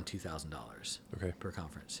is around $2,000 per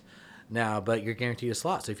conference. Now, but you're guaranteed a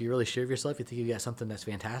slot. So if you're really sure of yourself, you think you got something that's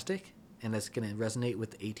fantastic and that's going to resonate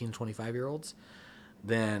with 18 to 25-year-olds,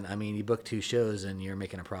 then, you book 2 shows and you're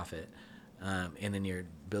making a profit. And then you're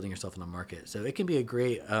building yourself in the market. So it can be a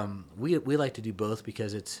great, we like to do both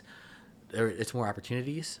because it's it's more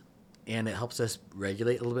opportunities, and it helps us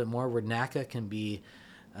regulate a little bit more. Where NACA can be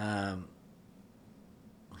kind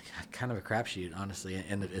of a crapshoot, honestly,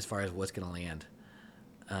 and as far as what's going to land,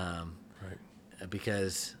 Right.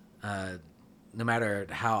 because no matter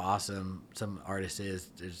how awesome some artist is,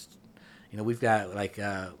 there's, we've got like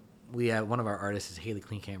we have one of our artists is Haley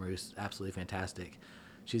Cleancamera, who's absolutely fantastic.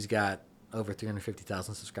 She's got over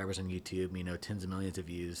 350,000 subscribers on YouTube, tens of millions of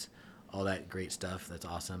views, all that great stuff. That's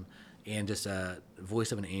awesome. And just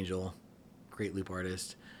voice of an angel, great loop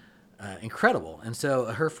artist, incredible. And so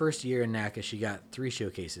her first year in NACA, she got 3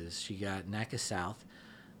 showcases. She got NACA South,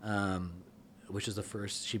 which was the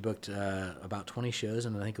first. She booked about 20 shows,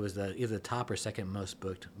 and I think it was either the top or second most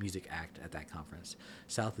booked music act at that conference.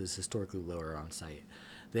 South is historically lower on site.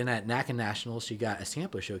 Then at NACA Nationals, she got a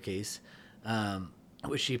sampler showcase,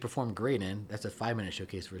 which she performed great in. That's a 5-minute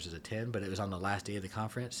showcase versus a 10, but it was on the last day of the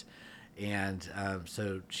conference. And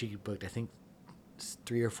so she booked, I think,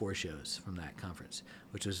 3 or 4 shows from that conference,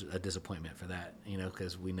 which was a disappointment for that,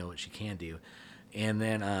 because we know what she can do. And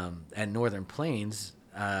then at Northern Plains,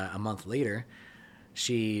 a month later,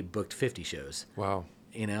 she booked 50 shows. Wow.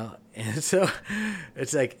 And so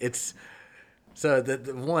it's like so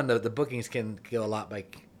the bookings can go a lot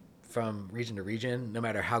from region to region, no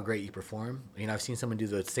matter how great you perform. I've seen someone do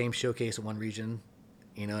the same showcase in one region,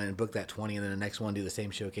 and book that 20, and then the next one do the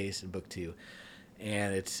same showcase and book 2.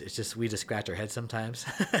 And it's just, we just scratch our heads sometimes.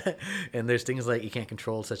 And there's things like you can't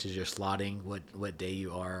control, such as your slotting, what day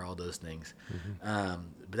you are, all those things. Mm-hmm.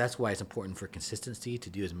 But that's why it's important for consistency to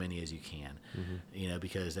do as many as you can, mm-hmm.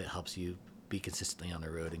 Because it helps you be consistently on the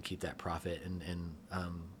road and keep that profit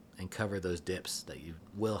and cover those dips that you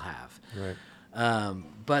will have. Right.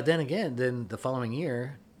 But then again, the following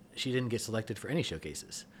year, she didn't get selected for any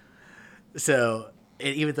showcases. So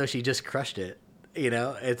even though she just crushed it,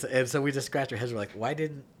 and so we just scratched our heads. We're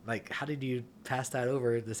like, how did you pass that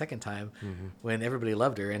over the second time mm-hmm. when everybody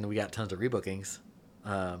loved her and we got tons of rebookings?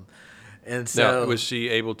 And so now, was she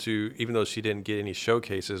able to, even though she didn't get any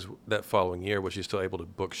showcases that following year, was she still able to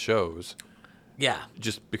book shows? Yeah.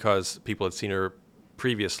 Just because people had seen her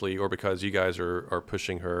previously, or because you guys are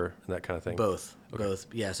pushing her and that kind of thing? Both.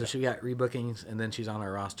 Yeah. So she got rebookings, and then she's on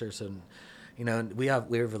our roster. So, we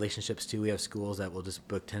have relationships too. We have schools that will just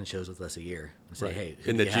book 10 shows with us a year and say, right. hey,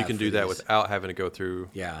 and that you can do that these? Without having to go through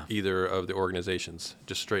yeah. either of the organizations,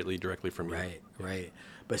 just directly from you. Right.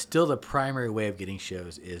 But still, the primary way of getting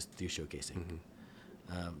shows is through showcasing,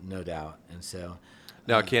 mm-hmm. No doubt. And so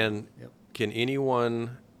now, can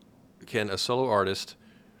a solo artist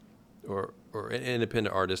or an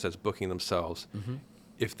independent artist that's booking themselves, mm-hmm.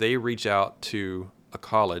 if they reach out to a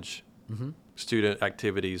college mm-hmm. student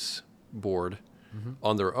activities board mm-hmm.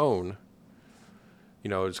 on their own,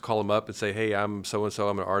 just call them up and say, hey, I'm so-and-so,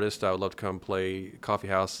 I'm an artist, I would love to come play Coffee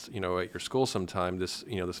House, at your school sometime this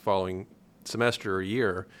following semester or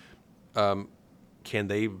year, can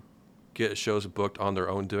they get shows booked on their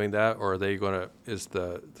own doing that? Or is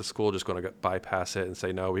the school just going to bypass it and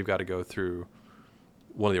say, no, we've got to go through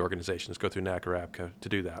one of the organizations, go through NACA or APCA to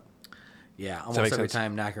do that? Yeah, almost every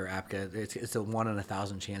time NACA or APCA, it's a 1 in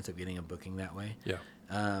 1,000 chance of getting a booking that way. Yeah.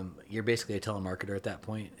 You're basically a telemarketer at that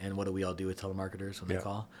point, and what do we all do with telemarketers when they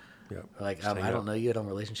call? Yeah. We're like, I don't know you, I don't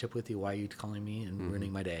have a relationship with you. Why are you calling me and mm-hmm.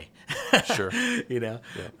 ruining my day? Sure. Yeah.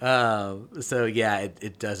 So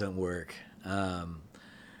it doesn't work,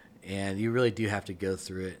 and you really do have to go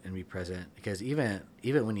through it and be present, because even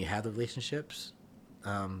when you have the relationships,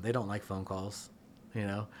 they don't like phone calls,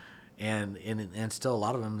 and still a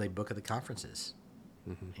lot of them they book at the conferences,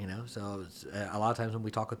 mm-hmm. So a lot of times when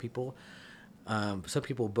we talk with people. Some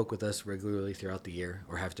people book with us regularly throughout the year,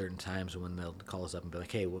 or have certain times when they'll call us up and be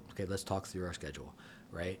like, hey, okay, let's talk through our schedule,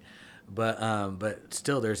 right? But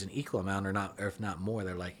still there's an equal amount, or if not more,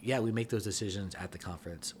 they're like, yeah, we make those decisions at the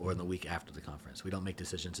conference or in the week after the conference. We don't make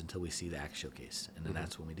decisions until we see the act showcase, and then mm-hmm.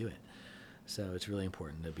 that's when we do it. So it's really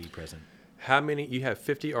important to be present. You have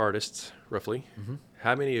 50 artists, roughly. Mm-hmm.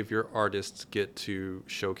 How many of your artists get to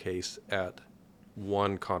showcase at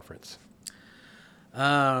one conference?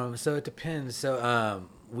 So it depends. So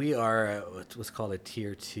we are what's called a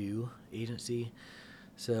tier 2 agency.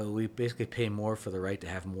 So we basically pay more for the right to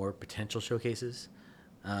have more potential showcases.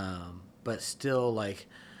 But still,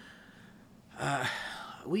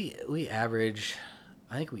 we average,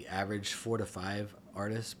 I think we average 4 to 5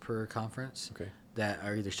 artists per conference. Okay. That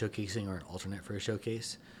are either showcasing or an alternate for a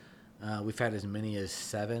showcase. We've had as many as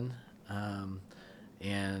 7,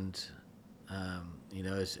 and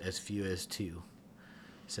as few as 2.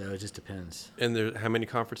 So it just depends. And how many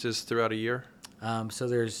conferences throughout a year? So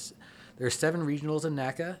there's there's 7 regionals in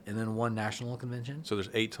NACA and then 1 national convention. So there's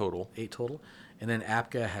 8 total. 8 total. And then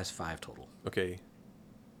APCA has 5 total. Okay.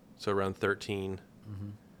 So around 13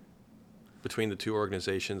 between the two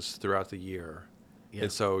organizations throughout the year. Yep.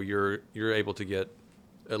 And so you're able to get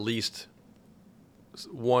at least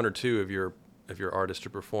 1 or 2 of your artists to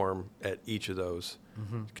perform at each of those,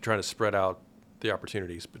 trying to spread out the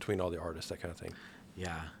opportunities between all the artists, that kind of thing.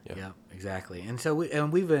 Yeah, exactly. And so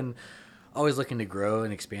we've been always looking to grow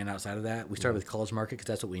and expand outside of that. We started with college market because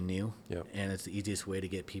that's what we knew, and it's the easiest way to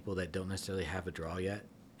get people that don't necessarily have a draw yet,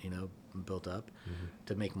 built up,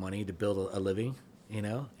 to make money, to build a living,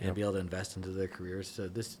 and be able to invest into their careers. So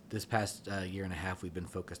this past year and a half, we've been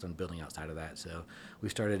focused on building outside of that. So we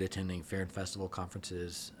started attending fair and festival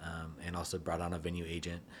conferences, and also brought on a venue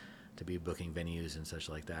agent to be booking venues and such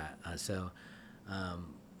like that.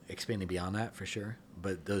 Expanding beyond that for sure,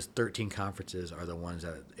 but those 13 conferences are the ones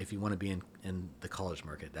that, if you want to be in the college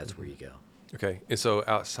market, that's where you go. Okay. And so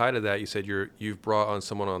outside of that, you said you've brought on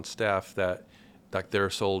someone on staff that, like, their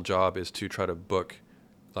sole job is to try to book,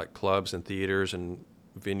 like, clubs and theaters and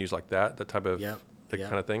venues like that type of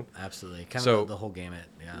kind of thing. Absolutely. Kind So of the whole gamut.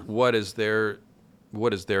 Yeah. What is their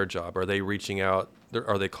job? Are they reaching out?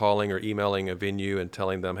 Are they calling or emailing a venue and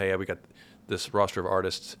telling them, hey, we got this roster of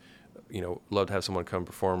artists, love to have someone come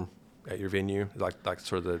perform at your venue, like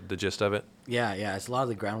sort of the gist of it? Yeah, it's a lot of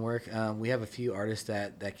the groundwork. We have a few artists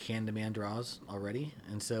that can demand draws already,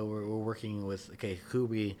 and so we're working with,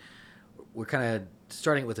 we're kind of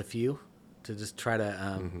starting with a few to just try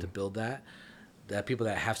to build that people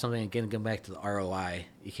that have something. Again, going back to the ROI,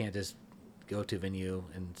 you can't just go to a venue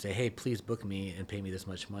and say, hey, please book me and pay me this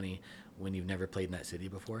much money when you've never played in that city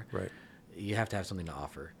before. Right. You have to have something to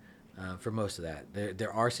offer. For most of that,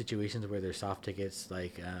 there are situations where there's soft tickets,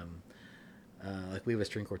 like we have a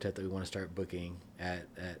string quartet that we want to start booking at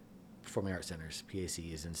performing arts centers,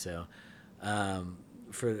 PACs, and so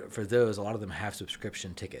for those, a lot of them have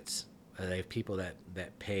subscription tickets. They have people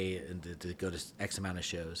that pay to go to X amount of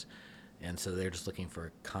shows, and so they're just looking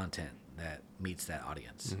for content that meets that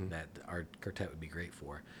audience that our quartet would be great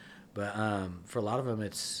for. But for a lot of them,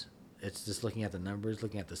 it's just looking at the numbers,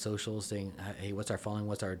 looking at the socials, saying, hey, what's our following?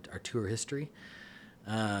 What's our tour history?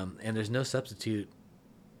 And there's no substitute,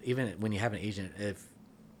 even when you have an agent. If,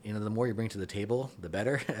 the more you bring to the table, the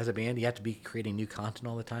better. As a band, you have to be creating new content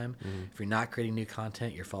all the time. If you're not creating new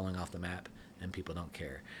content, you're falling off the map and people don't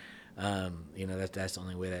care. That's the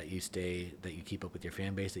only way that you keep up with your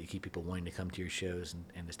fan base, that you keep people wanting to come to your shows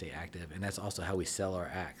and to stay active. And that's also how we sell our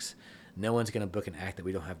acts. No one's going to book an act that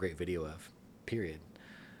we don't have great video of, period.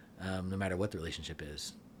 No matter what the relationship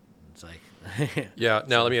is. It's like... Yeah.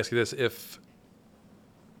 Now, let me ask you this. If,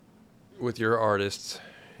 with your artists,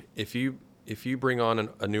 if you bring on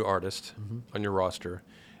a new artist on your roster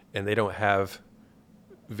and they don't have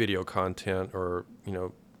video content or,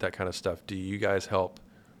 that kind of stuff, do you guys help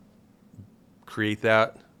create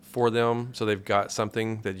that for them so they've got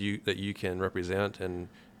something that you can represent and,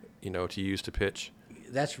 to use to pitch?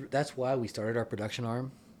 That's why we started our production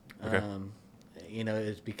arm. Okay.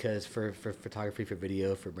 It's because for photography, for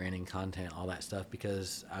video, for branding, content, all that stuff,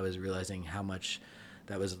 because I was realizing how much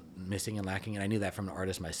that was missing and lacking. And I knew that from an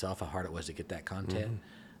artist myself, how hard it was to get that content,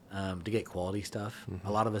 to get quality stuff.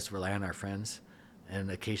 A lot of us rely on our friends,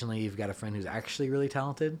 and occasionally you've got a friend who's actually really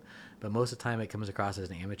talented, but most of the time it comes across as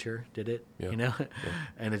an amateur did it, and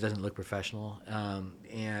it doesn't look professional.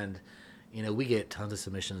 We get tons of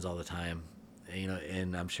submissions all the time,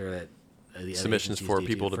 and I'm sure that the submissions for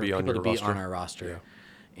people to be on your roster. On our roster.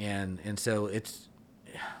 Yeah. And so it's,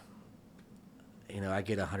 I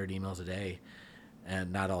get 100 emails a day,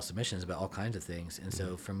 and not all submissions, but all kinds of things. And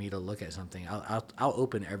so for me to look at something, I'll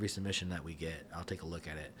open every submission that we get. I'll take a look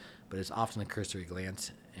at it, but it's often a cursory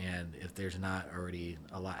glance. And if there's not already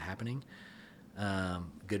a lot happening,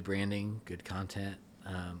 good branding, good content,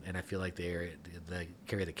 and I feel like they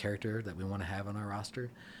carry the character that we want to have on our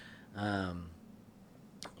roster.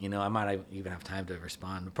 I might even have time to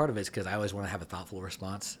respond. Part of it's because I always want to have a thoughtful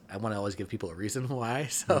response. I want to always give people a reason why.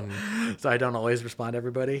 So I don't always respond to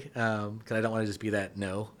everybody because I don't want to just be that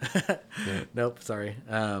no. Nope, sorry.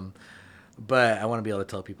 But I want to be able to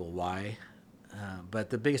tell people why. But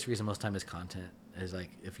the biggest reason most time is content. Is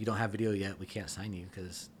like, if you don't have video yet, we can't sign you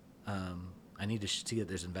because I need to see that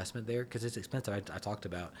there's investment there because it's expensive. I talked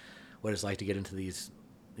about what it's like to get into these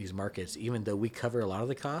markets, even though we cover a lot of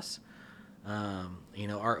the costs.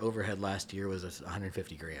 Our overhead last year was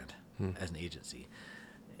 $150,000 as an agency,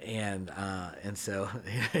 and so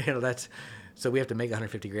so we have to make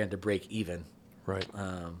 $150,000 to break even, right?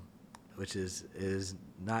 Which is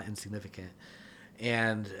not insignificant,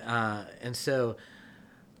 and so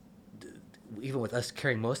even with us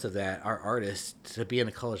carrying most of that, our artists to be in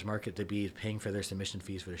the college market, to be paying for their submission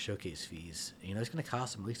fees, for their showcase fees, it's going to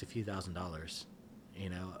cost them at least a few $1,000s,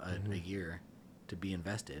 a year to be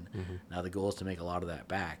invested. Mm-hmm. Now the goal is to make a lot of that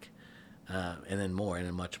back, and then more, and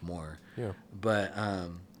then much more. Yeah.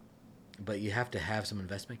 But you have to have some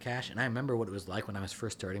investment cash. And I remember what it was like when I was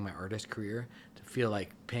first starting my artist career, to feel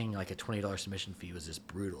like paying like a $20 submission fee was just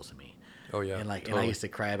brutal to me. Oh yeah. And totally. and I used to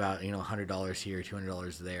cry about $100 here,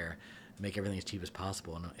 $200 there, make everything as cheap as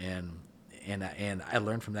possible. And I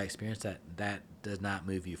learned from that experience that does not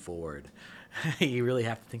move you forward. You really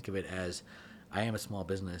have to think of it as, I am a small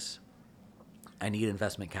business. I need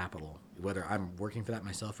investment capital, whether I'm working for that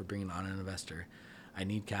myself or bringing on an investor. I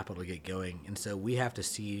need capital to get going. And so we have to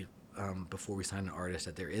see, before we sign an artist,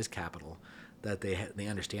 that there is capital, that they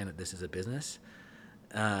understand that this is a business,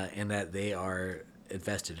 and that they are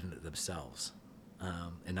invested in it themselves,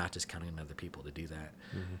 and not just counting on other people to do that.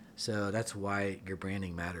 Mm-hmm. So that's why your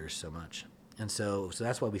branding matters so much. And so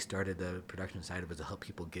that's why we started the production side of it, to help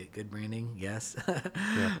people get good branding, yes,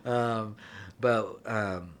 Yeah.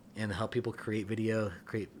 And help people create video,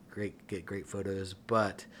 get great photos.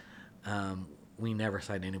 But we never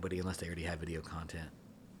sign anybody unless they already have video content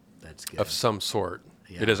that's good. Of some sort.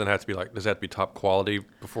 Yeah. It doesn't have to be does that have to be top quality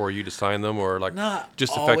before you decide them, or Not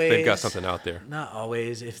just the fact that they've got always. something out there? Not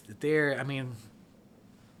always. If they're,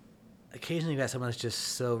 occasionally you got someone that's just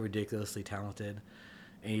so ridiculously talented,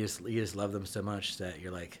 and you just love them so much that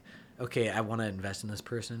you're like, okay, I want to invest in this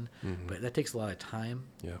person, Mm-hmm. but that takes a lot of time.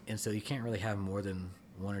 Yeah. And so you can't really have more than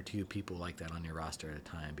one or two people like that on your roster at a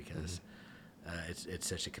time, because it's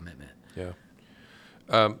such a commitment.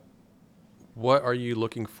 Yeah. What are you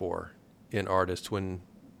looking for in artists when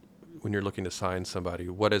you're looking to sign somebody?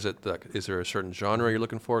 What is it? Is there a certain genre you're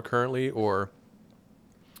looking for currently, or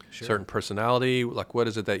certain personality? What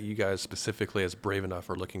is it that you guys specifically as Brave Enough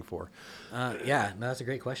are looking for? Yeah, no, that's a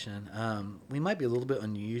great question. We might be a little bit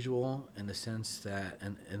unusual in the sense that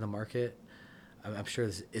in the market, I'm sure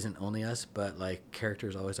this isn't only us, but character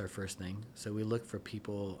is always our first thing. So we look for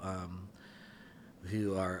people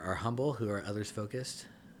who are humble, who are others focused,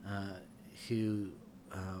 who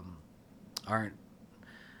aren't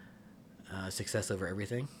success over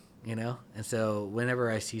everything, And so whenever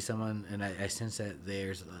I see someone and I sense that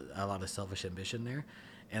there's a lot of selfish ambition there,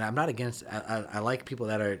 and I'm not against, I like people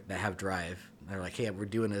that have drive. They're like, hey, we're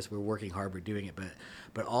doing this, we're working hard, we're doing it,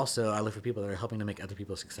 but also I look for people that are helping to make other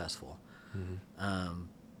people successful. Mm-hmm.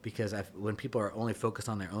 Because when people are only focused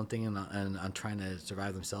on their own thing and on trying to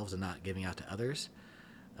survive themselves and not giving out to others,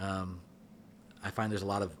 I find there's a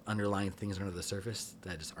lot of underlying things under the surface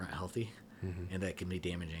that just aren't healthy, mm-hmm. and that can be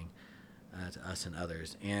damaging to us and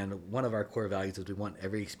others. And one of our core values is we want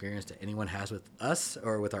every experience that anyone has with us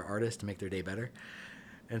or with our artists to make their day better.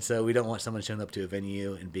 And so we don't want someone showing up to a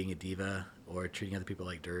venue and being a diva or treating other people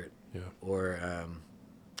like dirt. Yeah. Or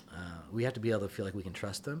we have to be able to feel like we can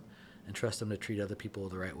trust them and trust them to treat other people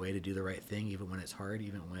the right way, to do the right thing, even when it's hard,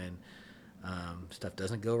 even when stuff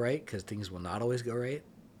doesn't go right, because things will not always go right.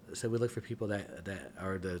 So we look for people that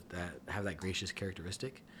have that gracious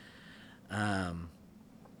characteristic.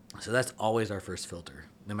 So that's always our first filter.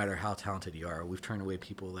 No matter how talented you are, we've turned away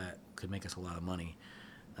people that could make us a lot of money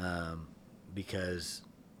because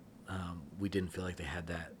we didn't feel like they had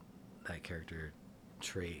that character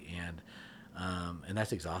trait, and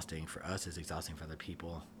that's exhausting for us. It's exhausting for other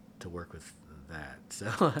people to work with that.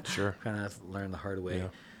 So sure, kind of learn the hard way.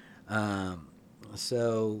 Yeah.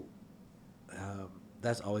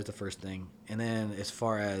 That's always the first thing. And then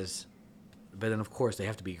but then of course they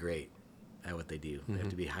have to be great at what they do. Mm-hmm. They have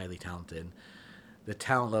to be highly talented. The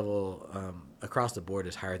talent level across the board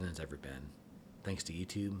is higher than it's ever been, thanks to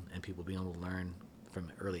YouTube and people being able to learn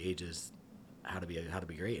from early ages how to be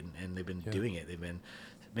great. And they've been doing it. They've been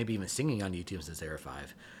maybe even singing on YouTube since they were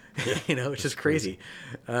 5. Which is crazy.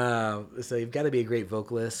 So you've got to be a great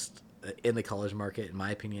vocalist in the college market, in my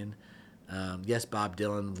opinion. Yes, Bob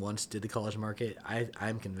Dylan once did the college market.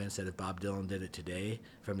 I'm convinced that if Bob Dylan did it today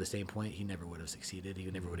from the same point, he never would have succeeded. He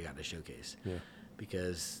never would have gotten a showcase. Yeah.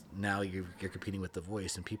 Because now you're competing with The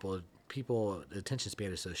Voice, and people the attention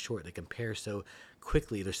span is so short. They compare so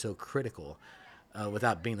quickly. They're so critical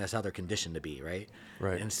without being, that's how they're conditioned to be, right?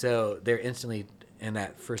 Right. And so they're instantly, in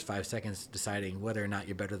that first 5 seconds, deciding whether or not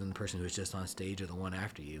you're better than the person who's just on stage or the one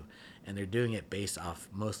after you. And they're doing it based off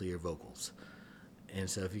mostly your vocals. And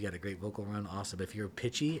so if you got a great vocal run, awesome. If you're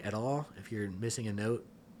pitchy at all, if you're missing a note,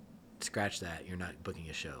 scratch that. You're not booking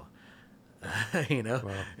a show.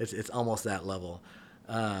 Wow. It's almost that level.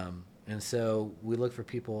 And so we look for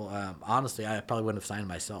people. Honestly, I probably wouldn't have signed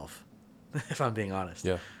myself, if I'm being honest.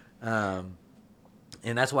 Yeah.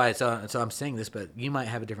 And that's why, so I'm saying this, but you might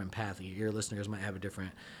have a different path. Your listeners might have a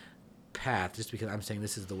different path. Just because I'm saying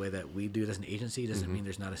this is the way that we do it as an agency doesn't mean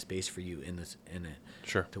there's not a space for you in it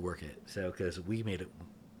Sure. to work it. So, because we made it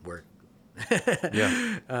work.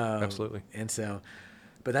 Yeah, absolutely. And so,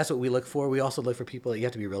 but that's what we look for. We also look for people that you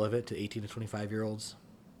have to be relevant to 18 to 25-year-olds.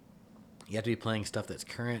 You have to be playing stuff that's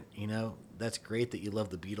current. You know, that's great that you love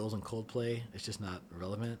the Beatles and Coldplay. It's just not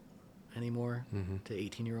relevant anymore to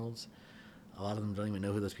 18-year-olds. A lot of them don't even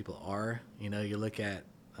know who those people are. You know, you look at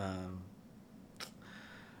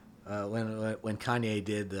when Kanye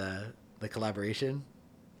did the collaboration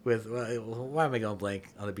with, why am I going blank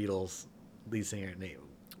on the Beatles lead singer name?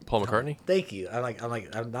 Paul McCartney? Thank you.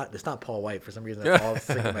 I'm not. It's not Paul White for some reason. That's all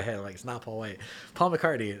sticking in my head. I'm like, it's not Paul White. Paul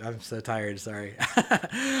McCartney. I'm so tired. Sorry.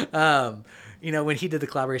 You know, when he did the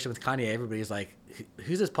collaboration with Kanye, everybody's like,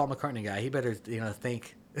 "Who's this Paul McCartney guy? He better,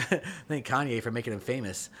 thank Kanye for making him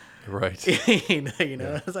famous." Right. you know.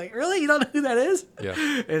 Yeah. It's like, really, you don't know who that is? Yeah.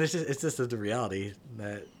 And it's just the reality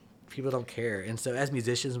that people don't care. And so as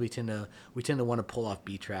musicians, we tend to want to pull off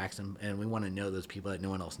B tracks, and we want to know those people that no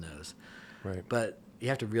one else knows. Right. But you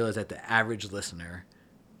have to realize that the average listener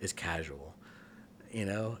is casual,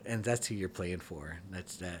 and that's who you're playing for.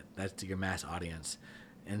 That's your mass audience.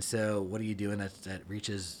 And so what are you doing that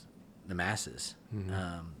reaches the masses?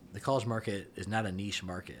 The college market is not a niche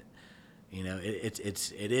market. It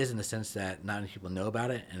is in the sense that not many people know about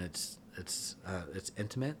it, and it's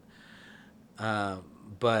intimate.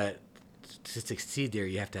 But to succeed there,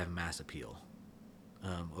 you have to have mass appeal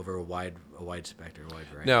over a wide spectrum, a wide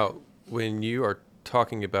variety. Now, when you are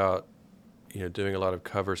talking about, doing a lot of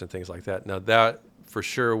covers and things like that, now that for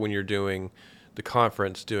sure, when you're doing the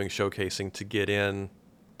conference, doing showcasing to get in,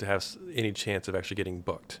 to have any chance of actually getting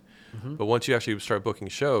booked. But once you actually start booking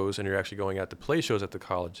shows and you're actually going out to play shows at the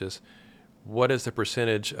colleges, what is the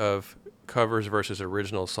percentage of covers versus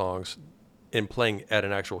original songs in playing at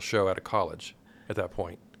an actual show at a college at that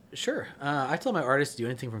point? Sure. I tell my artists to do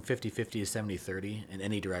anything from 50-50 to 70-30 in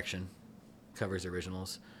any direction, covers,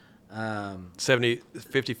 originals.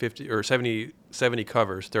 50-50 or 70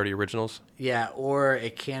 covers, 30 originals? Yeah, or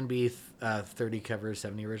it can be 30 covers,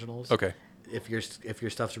 70 originals. Okay. If your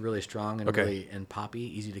stuff's really strong and really and poppy,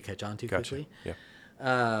 easy to catch on to quickly. Yeah.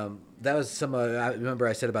 That was some. I remember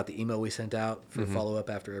I said about the email we sent out for follow up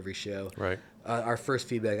after every show. Right. Our first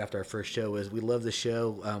feedback after our first show was, "We love the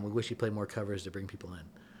show. We wish you played more covers to bring people in."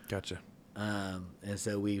 Gotcha. And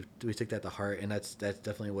so we took that to heart, and that's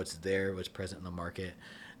definitely what's present in the market.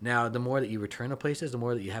 Now, the more that you return to places, the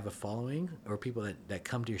more that you have a following or people that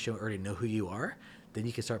come to your show and already know who you are, then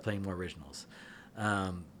you can start playing more originals.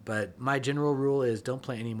 But my general rule is don't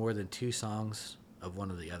play any more than 2 songs of one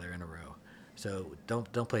or the other in a row. So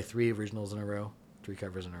don't play 3 originals in a row, 3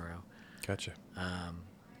 covers in a row. Gotcha.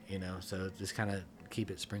 So just kind of keep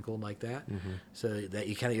it sprinkled like that, so that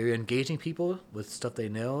you're engaging people with stuff they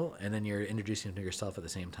know, and then you're introducing them to yourself at the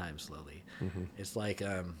same time slowly. It's like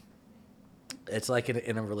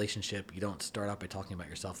in a relationship, you don't start out by talking about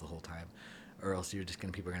yourself the whole time, or else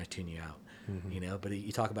people are going to tune you out. But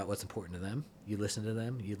you talk about what's important to them, you listen to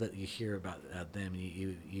them, you hear about them,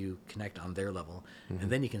 you connect on their level, and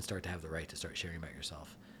then you can start to have the right to start sharing about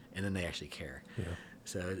yourself, and then they actually care.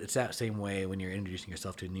 So it's that same way when you're introducing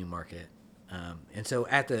yourself to a new market. And so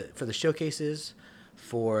for the showcases,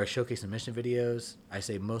 for showcase and mission videos, I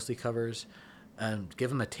say mostly covers. Give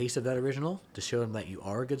them a taste of that original to show them that you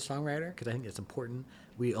are a good songwriter, because I think it's important.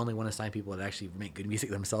 We only want to sign people that actually make good music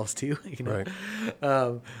themselves too, Right.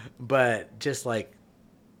 But just like,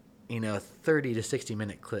 30 to 60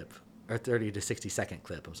 minute clip, or 30 to 60 second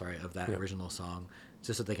clip, of that original song,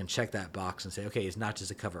 just so they can check that box and say, okay, he's not just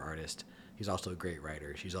a cover artist. He's also a great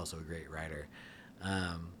writer. She's also a great writer.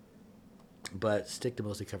 But stick to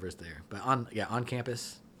mostly covers there. But on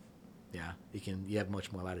campus, you have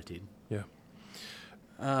much more latitude. Yeah.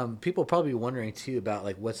 People probably be wondering too about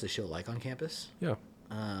what's the show like on campus. Yeah.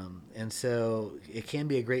 And so it can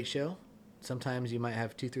be a great show. Sometimes you might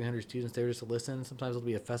have 200-300 students there just to listen. Sometimes it'll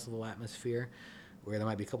be a festival atmosphere where there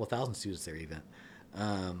might be a couple thousand students there even.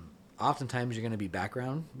 Oftentimes you're going to be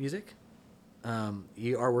background music.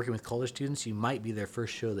 You are working with college students. You might be their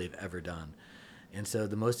first show they've ever done. And so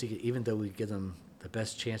even though we give them the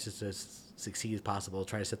best chances to succeed as possible,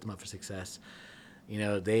 try to set them up for success,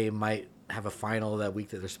 they might have a final that week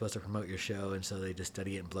that they're supposed to promote your show, and so they just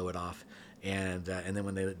study it and blow it off. And then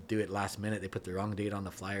when they do it last minute, they put the wrong date on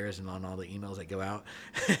the flyers and on all the emails that go out,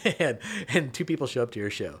 and 2 people show up to your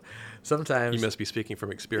show. Sometimes You must be speaking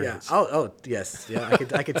from experience. Yeah. Oh yes. Yeah.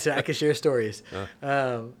 I could share stories.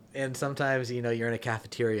 And sometimes you're in a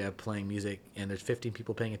cafeteria playing music, and there's 15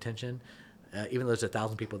 people paying attention, even though there's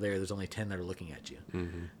 1,000 people there, there's only 10 that are looking at you.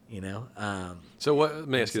 You know. So let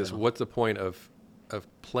me ask you this: so- what's the point of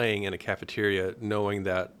playing in a cafeteria knowing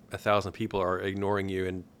that 1,000 people are ignoring you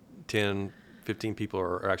and 10, 15 people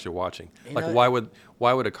are actually watching? You Like, know,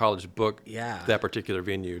 why would a college book Yeah. that particular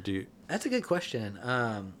venue? Do you? That's a good question.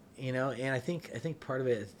 You know, and I think part of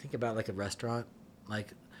it, think about like a restaurant.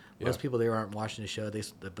 Like most Yeah. people there aren't watching the show,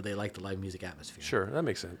 but they like the live music atmosphere. Sure, that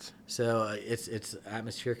makes sense. So it's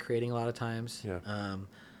atmosphere creating a lot of times. Yeah.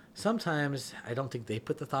 Sometimes I don't think they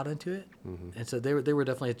put the thought into it, and so there were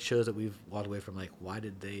definitely shows that we've walked away from like, why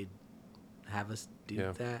did they have us do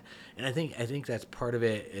Yeah. that? And I think that's part of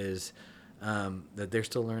it is that they're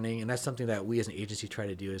still learning, and that's something that we as an agency try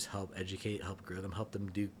to do is help educate, help grow them, help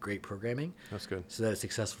them do great programming. That's good. So that it's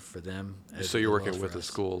successful for them. So you're working for with the us.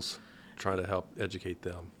 schools, trying to help educate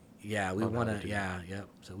them. Yeah, we on how want to to. do Yeah, yep.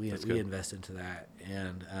 So we That's good. invest into that,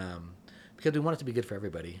 and because we want it to be good for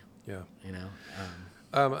everybody. Yeah. You know.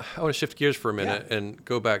 I want to shift gears for a minute and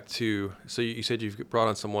go back to. So you said you've brought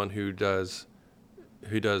on someone who does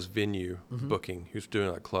venue booking, who's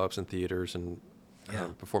doing like clubs and theaters and Yeah.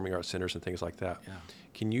 performing arts centers and things like that. Yeah.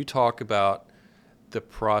 Can you talk about the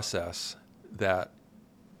process that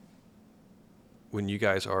when you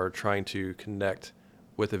guys are trying to connect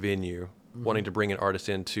with a venue, wanting to bring an artist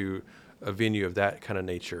into a venue of that kind of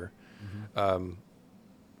nature,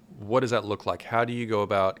 what does that look like? How do you go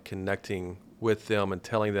about connecting with them and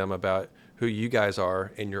telling them about who you guys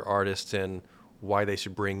are and your artists and why they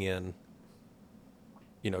should bring in,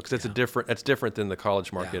 because it's it's different than the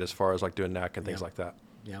college market Yeah. as far as like doing NAC and things Yeah. like that.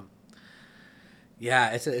 Yeah.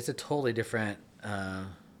 Yeah, it's a totally different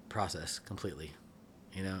process completely.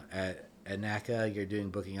 You know, at NACA, you're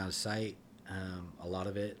doing booking on site, a lot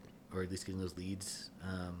of it, or at least getting those leads,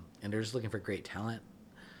 and they're just looking for great talent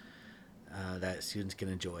that students can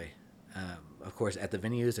enjoy. Of course, at the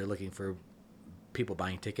venues, they're looking for people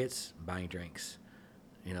buying tickets, buying drinks,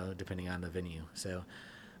 depending on the venue. So,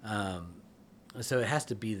 so it has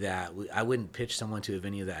to be that. I wouldn't pitch someone to a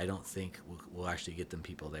venue that I don't think will actually get them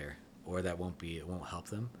people there, or that it won't help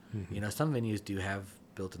them. Some venues do have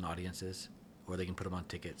built-in audiences, or they can put them on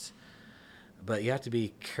tickets, but you have to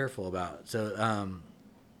be careful about. So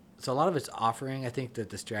a lot of it's offering. I think that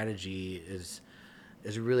the strategy is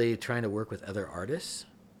really trying to work with other artists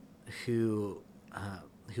who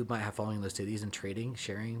might have following in those cities and trading,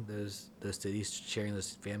 sharing those cities, sharing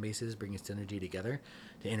those fan bases, bringing synergy together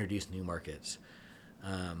to introduce new markets.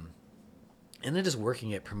 And then just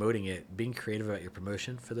working it, promoting it, being creative about your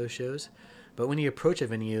promotion for those shows. But when you approach a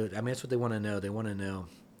venue, I mean, that's what they want to know. They want to know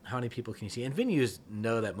how many people can you see. And venues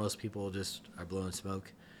know that most people just are blowing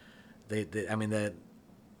smoke. I mean, the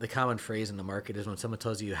common phrase in the market is when someone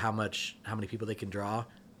tells you how many people they can draw,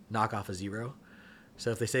 knock off a zero.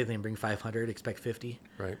 So if they say they can bring 500, expect 50.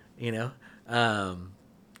 Right.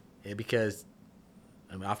 Because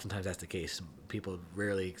oftentimes that's the case. People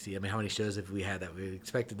rarely see. I mean, how many shows have we had that we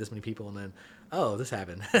expected this many people and then, oh, this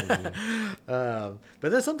happened. But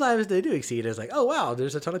then sometimes they do exceed. It's like, oh wow,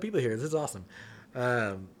 there's a ton of people here. This is awesome.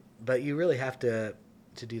 But you really have to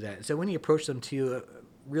do that. So when you approach them to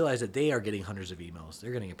realize that they are getting hundreds of emails,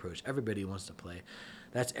 they're getting approached. Everybody wants to play.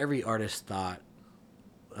 That's every artist's thought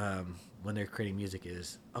when they're creating music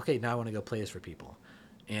is, okay, now I want to go play this for people,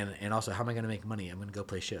 and also how am I going to make money? I'm going to go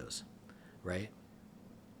play shows, right?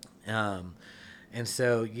 And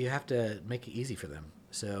so you have to make it easy for them.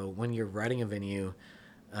 So when you're writing a venue,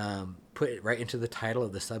 put it right into the title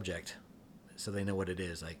of the subject, so they know what it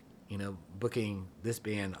is. Like, booking this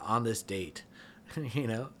band on this date,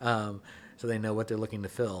 so they know what they're looking to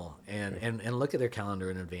fill, and look at their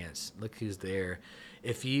calendar in advance. Look who's there.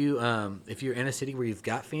 If you're in a city where you've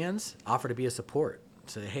got fans, offer to be a support.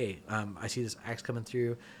 Say, hey, I see this act's coming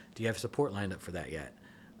through. Do you have support lined up for that yet?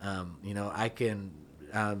 I can.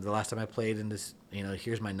 The last time I played in this,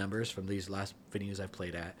 here's my numbers from these last venues I've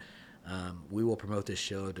played at. We will promote this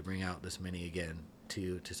show to bring out this many again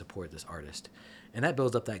to support this artist, and that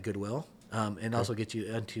builds up that goodwill, and also gets you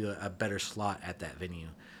into a better slot at that venue.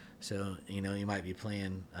 So you might be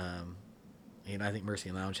playing. I think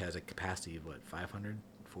Mercy Lounge has a capacity of 500,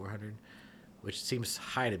 400, which seems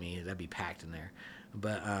high to me. That'd be packed in there,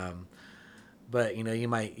 but you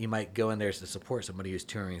might go in there to support somebody who's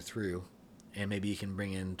touring through. And maybe you can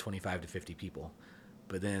bring in 25 to 50 people,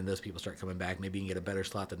 but then those people start coming back. Maybe you can get a better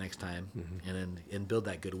slot the next time, and build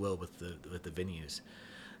that goodwill with the venues.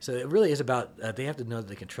 So it really is about they have to know that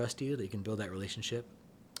they can trust you, that you can build that relationship,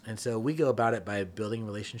 and so we go about it by building a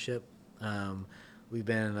relationship. We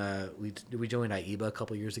joined IEBA a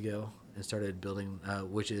couple years ago and started building,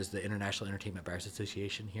 which is the International Entertainment Buyers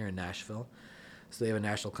Association here in Nashville. So they have a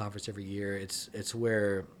national conference every year. It's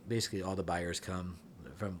where basically all the buyers come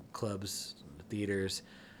from clubs, theaters,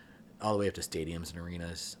 all the way up to stadiums and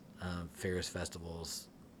arenas, fairs, festivals.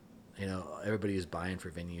 Everybody who's buying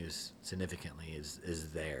for venues significantly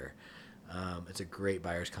is there. It's a great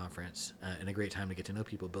buyers conference and a great time to get to know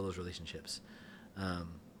people, build those relationships.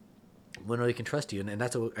 When they can trust you, and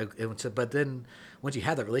that's but then once you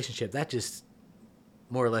have that relationship, that just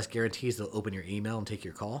more or less guarantees they'll open your email and take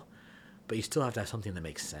your call, but you still have to have something that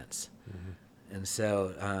makes sense. And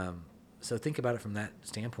so so think about it from that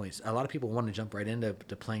standpoint. A lot of people want to jump right into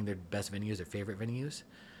playing their best venues, their favorite venues.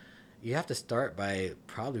 You have to start by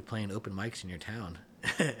probably playing open mics in your town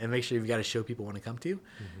and make sure you've got a show people want to come to.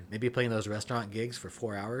 Maybe playing those restaurant gigs for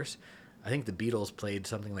 4 hours. I think the Beatles played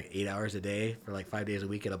something like 8 hours a day for like 5 days a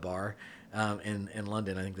week at a bar in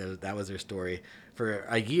London. I think that was their story for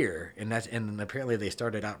a year, and apparently they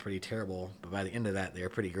started out pretty terrible, but by the end of that they were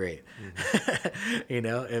pretty great.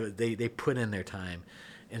 They put in their time,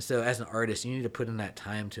 and so as an artist, you need to put in that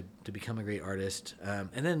time to become a great artist,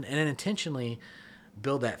 and then intentionally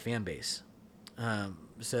build that fan base.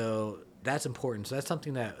 So that's important. So that's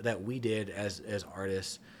something that we did as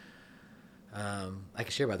artists. I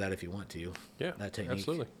can share about that if you want to. Yeah, that technique.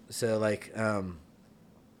 absolutely. So like,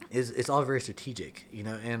 it's all very strategic,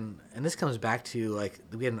 and this comes back to like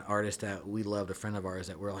we had an artist that we loved, a friend of ours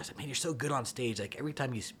that we're always like, man, you're so good on stage. Like every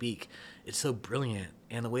time you speak, it's so brilliant,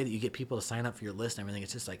 and the way that you get people to sign up for your list and everything,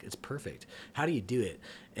 it's just like it's perfect. How do you do it?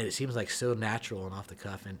 And it seems like so natural and off the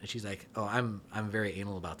cuff. And she's like, oh, I'm very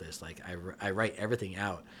anal about this. Like I write everything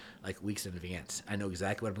out like weeks in advance. I know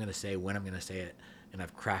exactly what I'm going to say, when I'm going to say it, and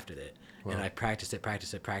I've crafted it. Wow. And I practice it,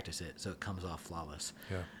 so it comes off flawless.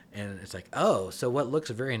 Yeah. And it's like, oh, so what looks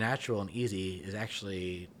very natural and easy is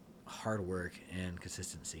actually hard work and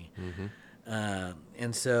consistency.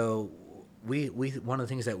 And so we one of the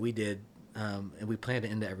things that we did, and we planned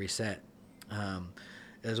it into every set,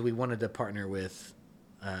 is we wanted to partner with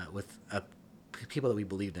people that we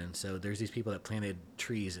believed in. So there's these people that planted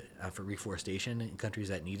trees for reforestation in countries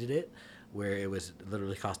that needed it, where it was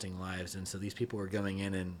literally costing lives. And so these people were going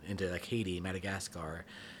into like Haiti, Madagascar,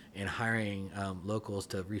 and hiring locals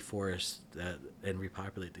to reforest and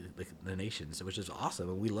repopulate the nations, which is awesome,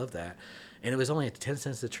 and we love that. And it was only 10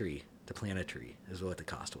 cents a tree to plant a tree is what the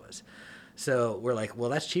cost was. So we're like, well,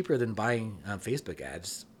 that's cheaper than buying Facebook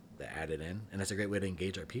ads that added in, and that's a great way to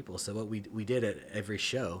engage our people. So what we did at every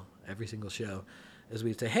single show, is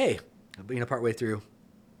we'd say, hey, partway through,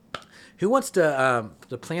 who wants to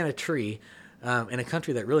plant a tree in a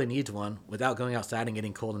country that really needs one without going outside and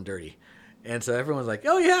getting cold and dirty? And so everyone's like,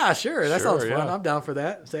 oh, yeah, sure. That sounds fun. Yeah. I'm down for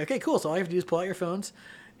that. Say, okay, cool. So all you have to do is pull out your phones.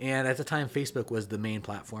 And at the time, Facebook was the main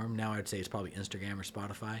platform. Now I'd say it's probably Instagram or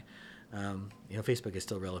Spotify. Facebook is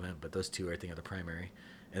still relevant, but those two, I think, are the primary.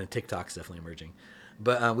 And then TikTok's definitely emerging.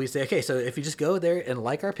 But we say, okay, so if you just go there and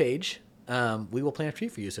like our page, we will plant a tree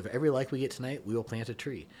for you. So for every like we get tonight, we will plant a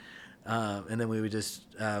tree. And then we would just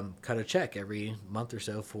cut a check every month or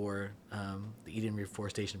so for the Eden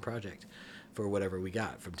Reforestation Project for whatever we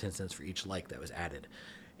got, from 10 cents for each like that was added.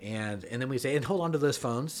 And then we say, and hold on to those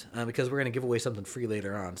phones because we're going to give away something free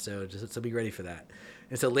later on. So be ready for that.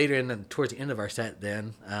 And so later towards the end of our set,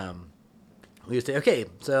 then we would say, okay,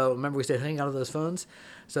 so remember we said hang out of those phones.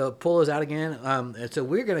 So pull those out again. And so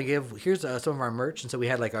we're going to here's some of our merch. And so we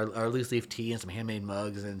had like our loose leaf tea and some handmade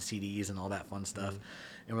mugs and CDs and all that fun stuff.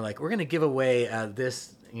 And we're like, we're going to give away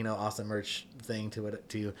this, awesome merch thing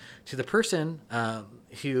to the person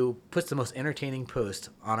who puts the most entertaining post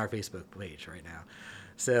on our Facebook page right now.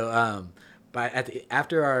 So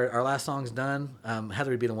after our last song's done,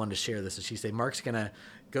 Heather would be the one to share this. So she'd say, Mark's going to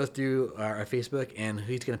go through our Facebook, and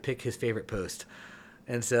he's going to pick his favorite post.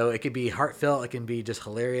 And so it could be heartfelt, it can be just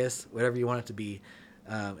hilarious, whatever you want it to be.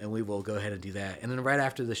 And we will go ahead and do that. And then right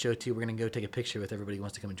after the show, too, we're going to go take a picture with everybody who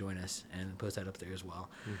wants to come and join us and post that up there as well.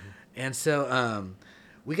 And so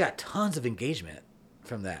we got tons of engagement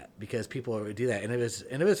from that because people would do that. And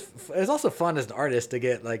it was also fun as an artist to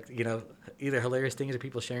get either hilarious things or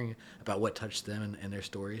people sharing about what touched them and their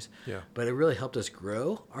stories. Yeah. But it really helped us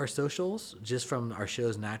grow our socials just from our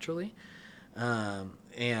shows naturally,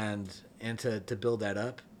 and to build that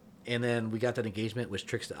up. And then we got that engagement, which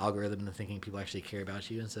tricks the algorithm into thinking people actually care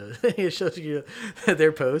about you, and so it shows you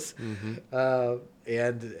their posts. And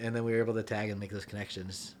then we were able to tag and make those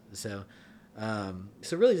connections. So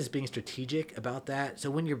really just being strategic about that.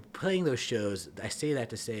 So when you're playing those shows, I say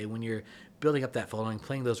that to say when you're building up that following,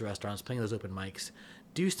 playing those restaurants, playing those open mics,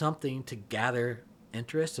 do something to gather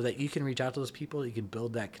interest so that you can reach out to those people, you can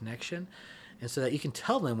build that connection. And so that you can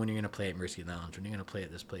tell them when you're going to play at Mercy Lounge, when you're going to play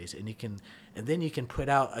at this place, and then you can put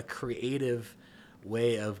out a creative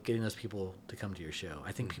way of getting those people to come to your show.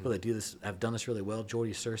 I think people that do this have done this really well.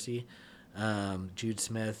 Jordy Searcy, Jude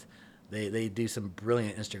Smith, they do some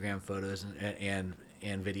brilliant Instagram photos and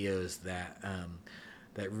videos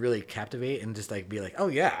that really captivate and just like be like, oh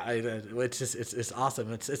yeah, it's just it's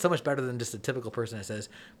awesome. It's so much better than just a typical person that says,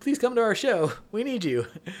 please come to our show, we need you.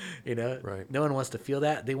 You know, Right. No one wants to feel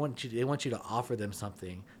that. They want you to offer them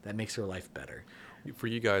something that makes their life better. For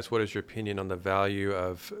you guys, what is your opinion on the value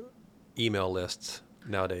of email lists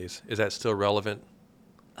nowadays? Is that still relevant?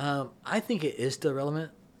 I think it is still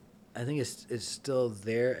relevant. I think it's still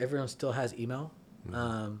there. Everyone still has email.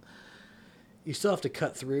 You still have to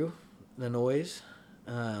cut through the noise.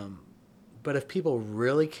 But if people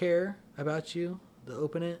really care about you, they'll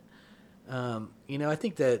open it. I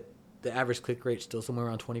think that the average click rate is still somewhere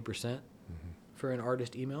around 20% for an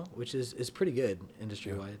artist email, which is pretty good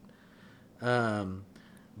industry wide.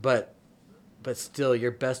 But still,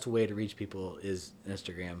 your best way to reach people is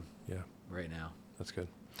Instagram. Yeah. Right now. That's good.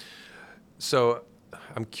 So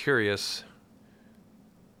I'm curious,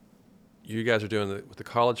 you guys are doing with the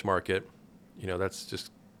college market, that's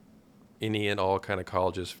just any and all kind of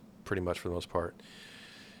colleges pretty much for the most part.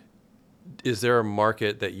 Is there a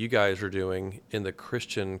market that you guys are doing in the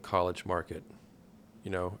Christian college market?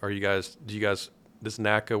 Does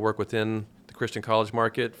NACA work within the Christian college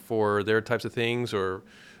market for their types of things, or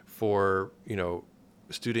for,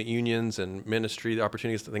 student unions and ministry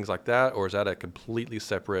opportunities, things like that? Or is that a completely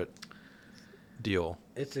separate deal?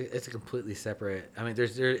 It's a completely separate. I mean, there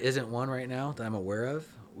isn't one right now that I'm aware of.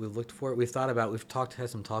 We've looked for it. We've had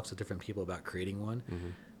some talks with different people about creating one,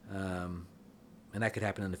 and that could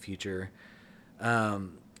happen in the future.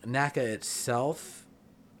 NACA itself,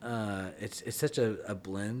 it's such a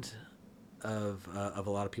blend of a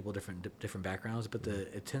lot of people, different backgrounds, but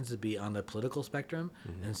it tends to be on the political spectrum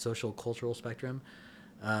and social cultural spectrum,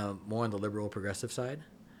 more on the liberal progressive side,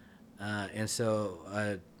 and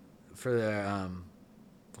so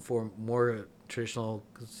for more traditional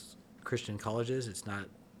Christian colleges, it's not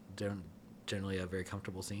generally a very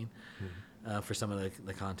comfortable scene for some of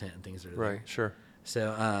the content and things that are right there. Sure.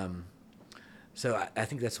 So I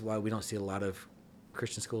think that's why we don't see a lot of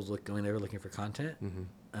Christian schools looking for content.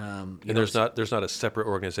 And there's not a separate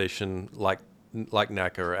organization like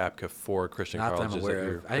NACA or APCA for Christian not colleges. that I'm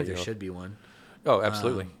aware of. I think there should be one. Oh,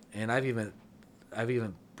 absolutely. And I've even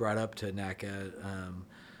brought up to NACA.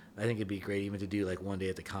 I think it'd be great even to do like one day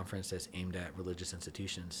at the conference that's aimed at religious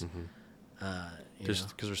institutions. Just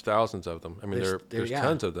because there's thousands of them. I mean, there's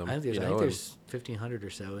tons of them. I think there's 1,500 or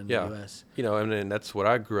so in the U.S. And that's what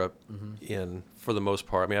I grew up in for the most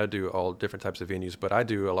part. I mean, I do all different types of venues, but I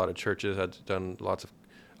do a lot of churches. I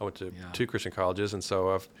went to 2 Christian colleges, and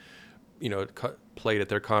so I've, played at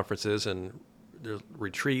their conferences and their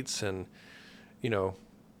retreats, and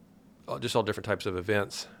just all different types of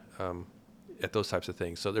events at those types of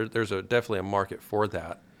things. So there's definitely a market for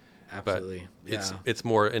that. Absolutely. But it's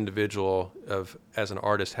more individual as an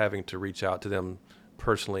artist having to reach out to them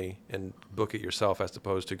personally and book it yourself, as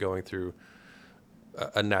opposed to going through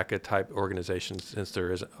a NACA type organization, since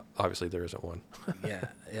there isn't one. Yeah.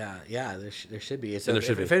 There should be. So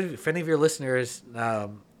if any of your listeners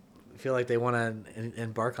feel like they want to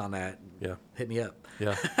embark on that, hit me up.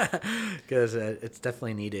 Yeah. Because it's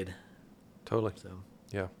definitely needed. Totally. So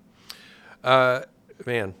yeah.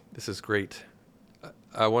 Man, this is great.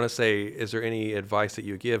 I want to say, is there any advice that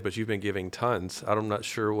you give? But you've been giving tons. I'm not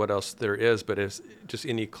sure what else there is, but if just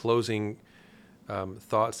any closing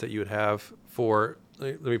thoughts that you would have for,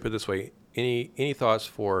 let me put it this way, any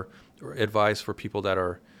thoughts or advice for people that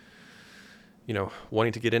are,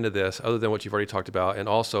 wanting to get into this, other than what you've already talked about, and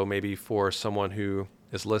also maybe for someone who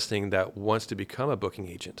is listening that wants to become a booking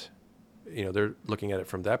agent. They're looking at it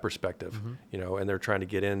from that perspective, and they're trying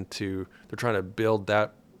to build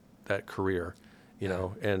that career.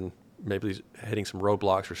 And maybe hitting some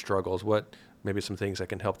roadblocks or struggles. What maybe some things that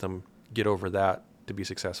can help them get over that to be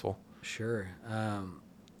successful? Sure.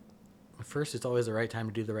 First, it's always the right time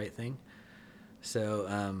to do the right thing.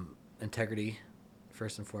 So integrity,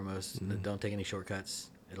 first and foremost. Don't take any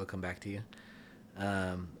shortcuts. It'll come back to you.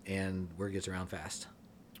 And word gets around fast.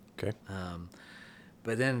 Okay.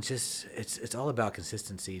 But then it's all about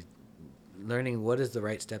consistency. Learning what is the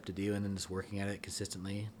right step to do, and then just working at it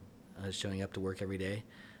consistently. Showing up to work every day.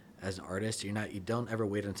 As an artist, you don't ever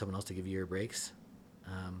wait on someone else to give you your breaks.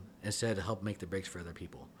 Instead, help make the breaks for other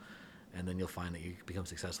people, and then you'll find that you become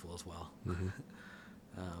successful as well.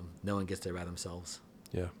 No one gets there by themselves.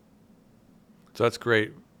 Yeah. So that's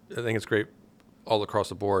great. I think it's great all across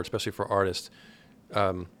the board, especially for artists.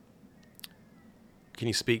 Can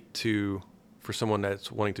you speak for someone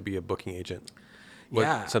that's wanting to be a booking agent?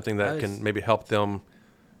 something that can maybe help them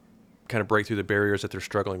kind of break through the barriers that they're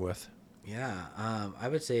struggling with? Yeah, I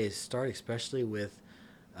would say start especially with,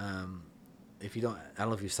 if you don't, I don't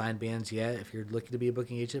know if you've signed bands yet, if you're looking to be a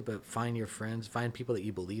booking agent, but find your friends, find people that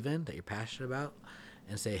you believe in, that you're passionate about,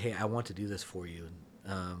 and say, hey, I want to do this for you.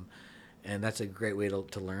 And that's a great way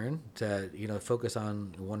to learn, to, focus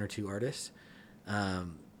on one or two artists,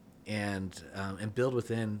 and build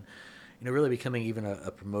within, really becoming even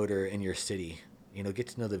a promoter in your city. Get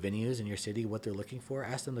to know the venues in your city, what they're looking for.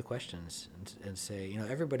 Ask them the questions and say,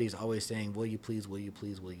 everybody's always saying, will you please, will you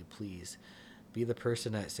please, will you please? Be the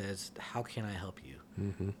person that says, how can I help you?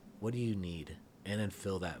 Mm-hmm. What do you need? And then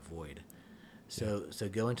fill that void. So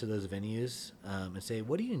go into those venues and say,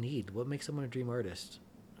 what do you need? What makes someone a dream artist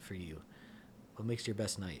for you? What makes your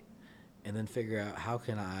best night? And then figure out, how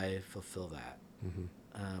can I fulfill that? Mm-hmm.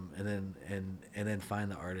 And then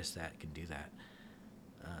find the artist that can do that.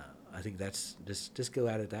 I think that's just go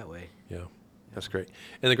at it that way. Yeah, that's great.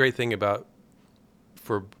 And the great thing about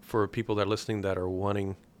for people that are listening that are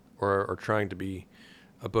wanting or are trying to be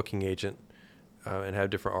a booking agent and have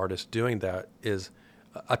different artists doing that is,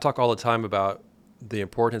 I talk all the time about the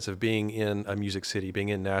importance of being in a music city, being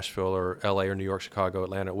in Nashville or LA or New York, Chicago,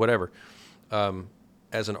 Atlanta, whatever.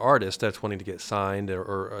 As an artist that's wanting to get signed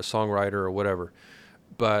or a songwriter or whatever.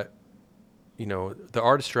 But the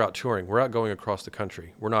artists are out touring. We're out going across the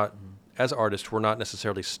country. We're not, as artists, we're not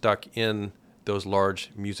necessarily stuck in those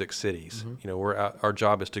large music cities. We're out, our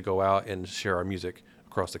job is to go out and share our music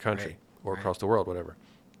across the country or across the world, whatever.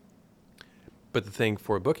 But the thing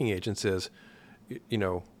for booking agents is,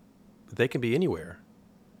 they can be anywhere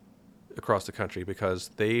across the country because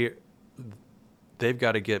they've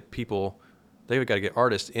got to get people, they've got to get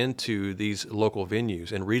artists into these local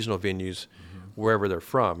venues and regional venues wherever they're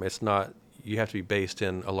from. It's not, you have to be based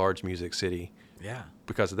in a large music city. Yeah.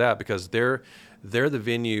 Because of that, because they're the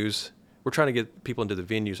venues. We're trying to get people into the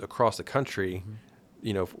venues across the country.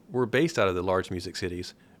 We're based out of the large music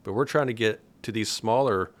cities, but we're trying to get to these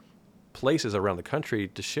smaller places around the country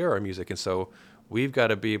to share our music. And so we've got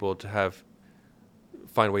to be able to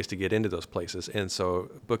find ways to get into those places. And so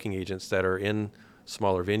booking agents that are in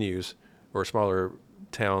smaller venues or smaller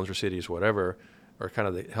towns or cities, whatever, are kind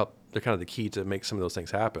of they're kind of the key to make some of those things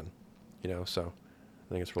happen. So I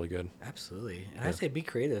think it's really good. Absolutely. And I say be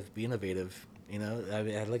creative, be innovative.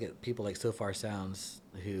 I look at people like So Far Sounds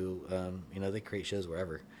who, they create shows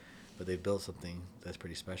wherever, but they've built something that's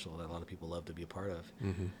pretty special that a lot of people love to be a part of.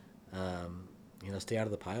 Mm-hmm. Stay out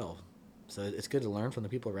of the pile. So it's good to learn from the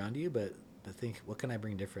people around you, but think, what can I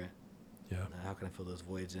bring different? Yeah. How can I fill those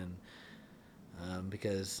voids in?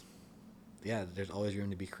 Because, there's always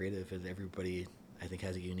room to be creative, and everybody, I think,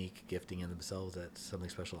 has a unique gifting in themselves that's something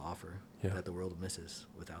special to offer that the world misses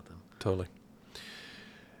without them. Totally.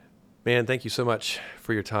 Man, thank you so much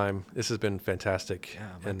for your time. This has been fantastic. Yeah,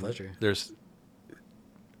 my pleasure. There's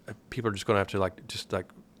people are just going to have to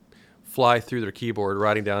fly through their keyboard,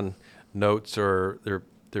 writing down notes or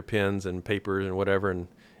their pens and papers and whatever, and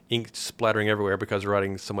ink splattering everywhere because they're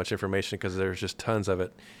writing so much information because there's just tons of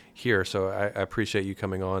it here. So I appreciate you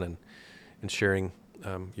coming on and sharing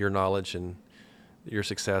your knowledge and your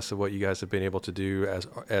success of what you guys have been able to do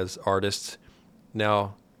as artists.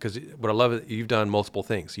 Now, because what I love is you've done multiple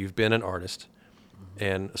things. You've been an artist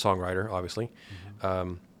and a songwriter, obviously,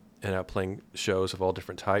 and out playing shows of all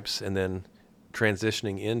different types, and then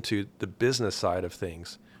transitioning into the business side of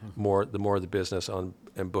things, more of the business and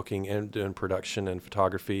booking and doing production and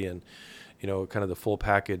photography and kind of the full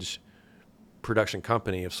package production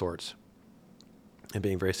company of sorts, and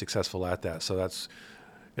being very successful at that. So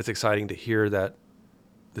it's exciting to hear that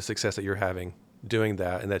the success that you're having doing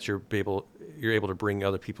that, and that you're able to bring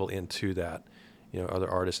other people into that, other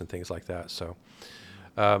artists and things like that. So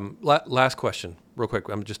last question real quick.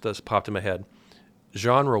 Just popped in my head.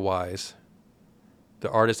 Genre wise, the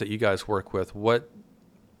artists that you guys work with, what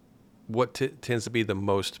tends to be the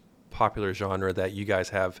most popular genre that you guys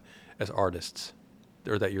have as artists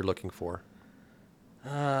or that you're looking for?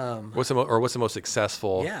 What's the most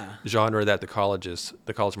successful genre that the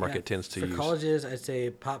college market tends to use? For colleges, I'd say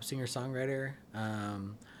pop singer songwriter.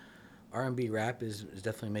 R&B rap is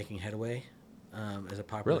definitely making headway as a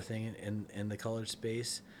popular thing in the college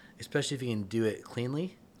space, especially if you can do it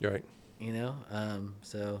cleanly. You're right.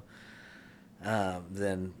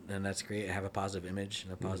 Then that's great. Have a positive image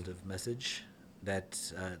and a positive message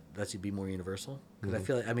that lets you be more universal. Because I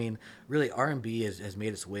feel like, really R&B has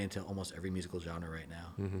made its way into almost every musical genre right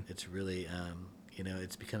now. It's really,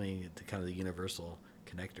 it's becoming kind of the universal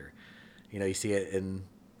connector. You see it in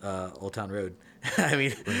Old Town Road.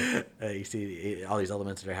 You see all these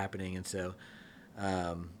elements that are happening, and so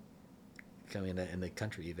coming in the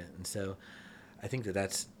country event. And so I think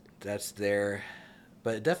that's there,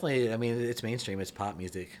 but definitely, I mean, it's mainstream. It's pop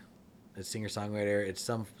music. It's singer-songwriter.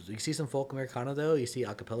 You see some folk Americana though. You see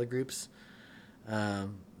a cappella groups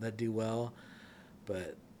that do well,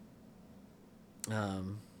 but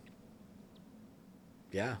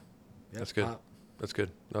yeah, That's good. pop. That's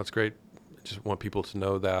good. No, it's great. I just want people to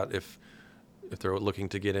know that if they're looking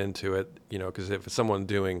to get into it, because if it's someone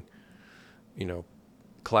doing,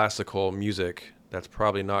 classical music, that's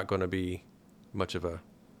probably not going to be much of a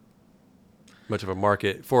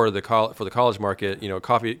market for the college market.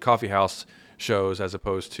 Coffee house shows as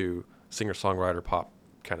opposed to singer-songwriter pop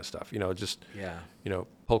kind of stuff.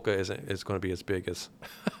 Polka is going to be as big as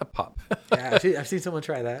pop. Yeah, I've seen someone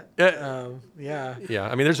try that. Yeah. Yeah,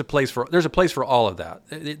 I mean, there's a place for all of that.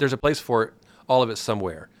 There's a place for all of it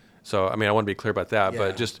somewhere. So, I mean, I want to be clear about that. Yeah.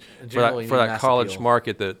 But just Generally, for that mass college appeal.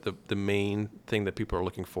 market, the main thing that people are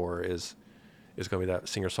looking for is going to be that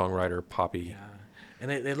singer-songwriter poppy. Yeah. And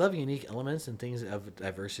they love unique elements and things of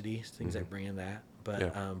diversity, things that bring in that. But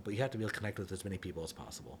Yeah. But you have to be able to connect with as many people as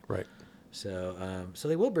possible. Right. So so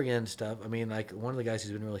they will bring in stuff. I mean, like one of the guys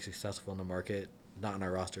who's been really successful in the market, not on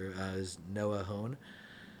our roster, is Noah Hone,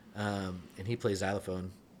 and he plays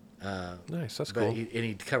xylophone. Nice. That's But cool.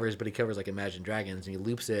 he covers like Imagine Dragons, and he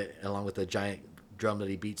loops it along with the giant drum that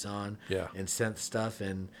he beats on, Yeah. and synth stuff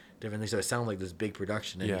and different things. So it sounds like this big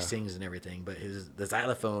production, and Yeah. he sings and everything. But the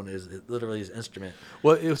xylophone is literally his instrument.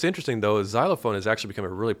 Well, it was interesting though. Xylophone has actually become a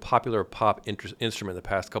really popular pop instrument in the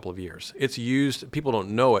past couple of years. It's used. People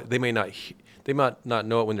don't know it. They might not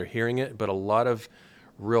know it when they're hearing it, but a lot of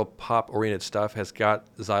real pop-oriented stuff has got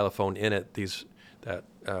xylophone in it.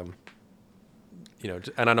 And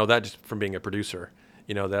I know that just from being a producer.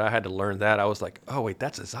 That I had to learn that. I was like, oh wait,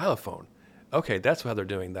 that's a xylophone. Okay, that's how they're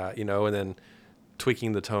doing that. And then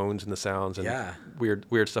tweaking the tones and the sounds and Yeah.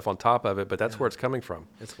 weird stuff on top of it. But that's where it's coming from.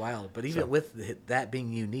 It's wild. But even with that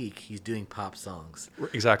being unique, he's doing pop songs,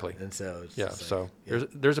 Exactly. and so it's Yeah, just like, so yeah.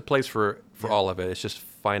 there's a place for all of it. It's just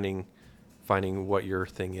finding what your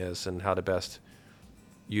thing is and how to best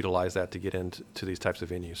utilize that to get into these types of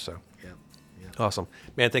venues. So Yeah. awesome,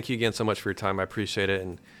 man! Thank you again so much for your time. I appreciate it,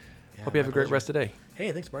 and Yeah, hope you have my a great pleasure. rest of the day.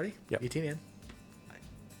 Hey, thanks, Marty. Yep. You too, man.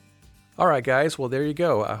 All right, guys. Well, there you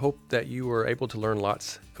go. I hope that you were able to learn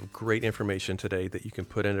lots of great information today that you can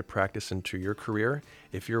put into practice into your career.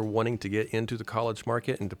 If you're wanting to get into the college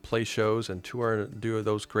market and to play shows and tour and do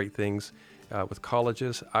those great things with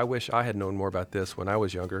colleges, I wish I had known more about this when I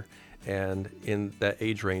was younger and in that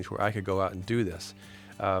age range where I could go out and do this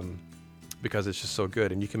because it's just so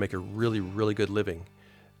good. And you can make a really, really good living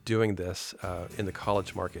doing this in the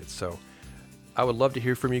college market. So I would love to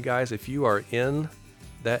hear from you guys. If you are in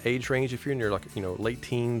that age range, if you're in your late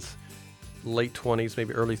teens, late 20s,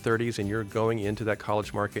 maybe early 30s, and you're going into that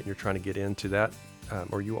college market and you're trying to get into that,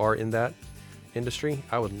 or you are in that industry,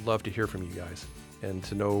 I would love to hear from you guys and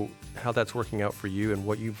to know how that's working out for you and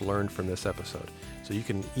what you've learned from this episode. So you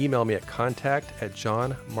can email me at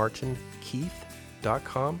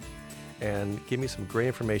contact@johnmartinkeith.com and give me some great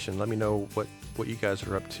information. Let me know what you guys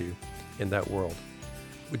are up to in that world.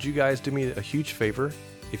 Would you guys do me a huge favor?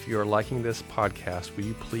 If you are liking this podcast, will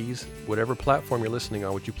you please, whatever platform you're listening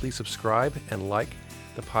on, would you please subscribe and like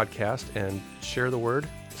the podcast and share the word,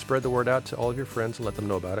 spread the word out to all of your friends and let them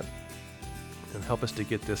know about it, and help us to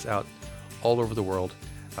get this out all over the world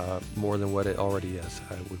more than what it already is.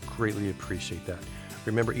 I would greatly appreciate that.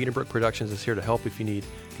 Remember, Edenbrook Productions is here to help if you need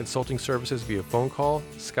consulting services via phone call,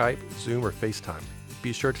 Skype, Zoom, or FaceTime.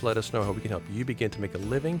 Be sure to let us know how we can help you begin to make a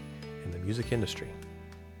living in the music industry.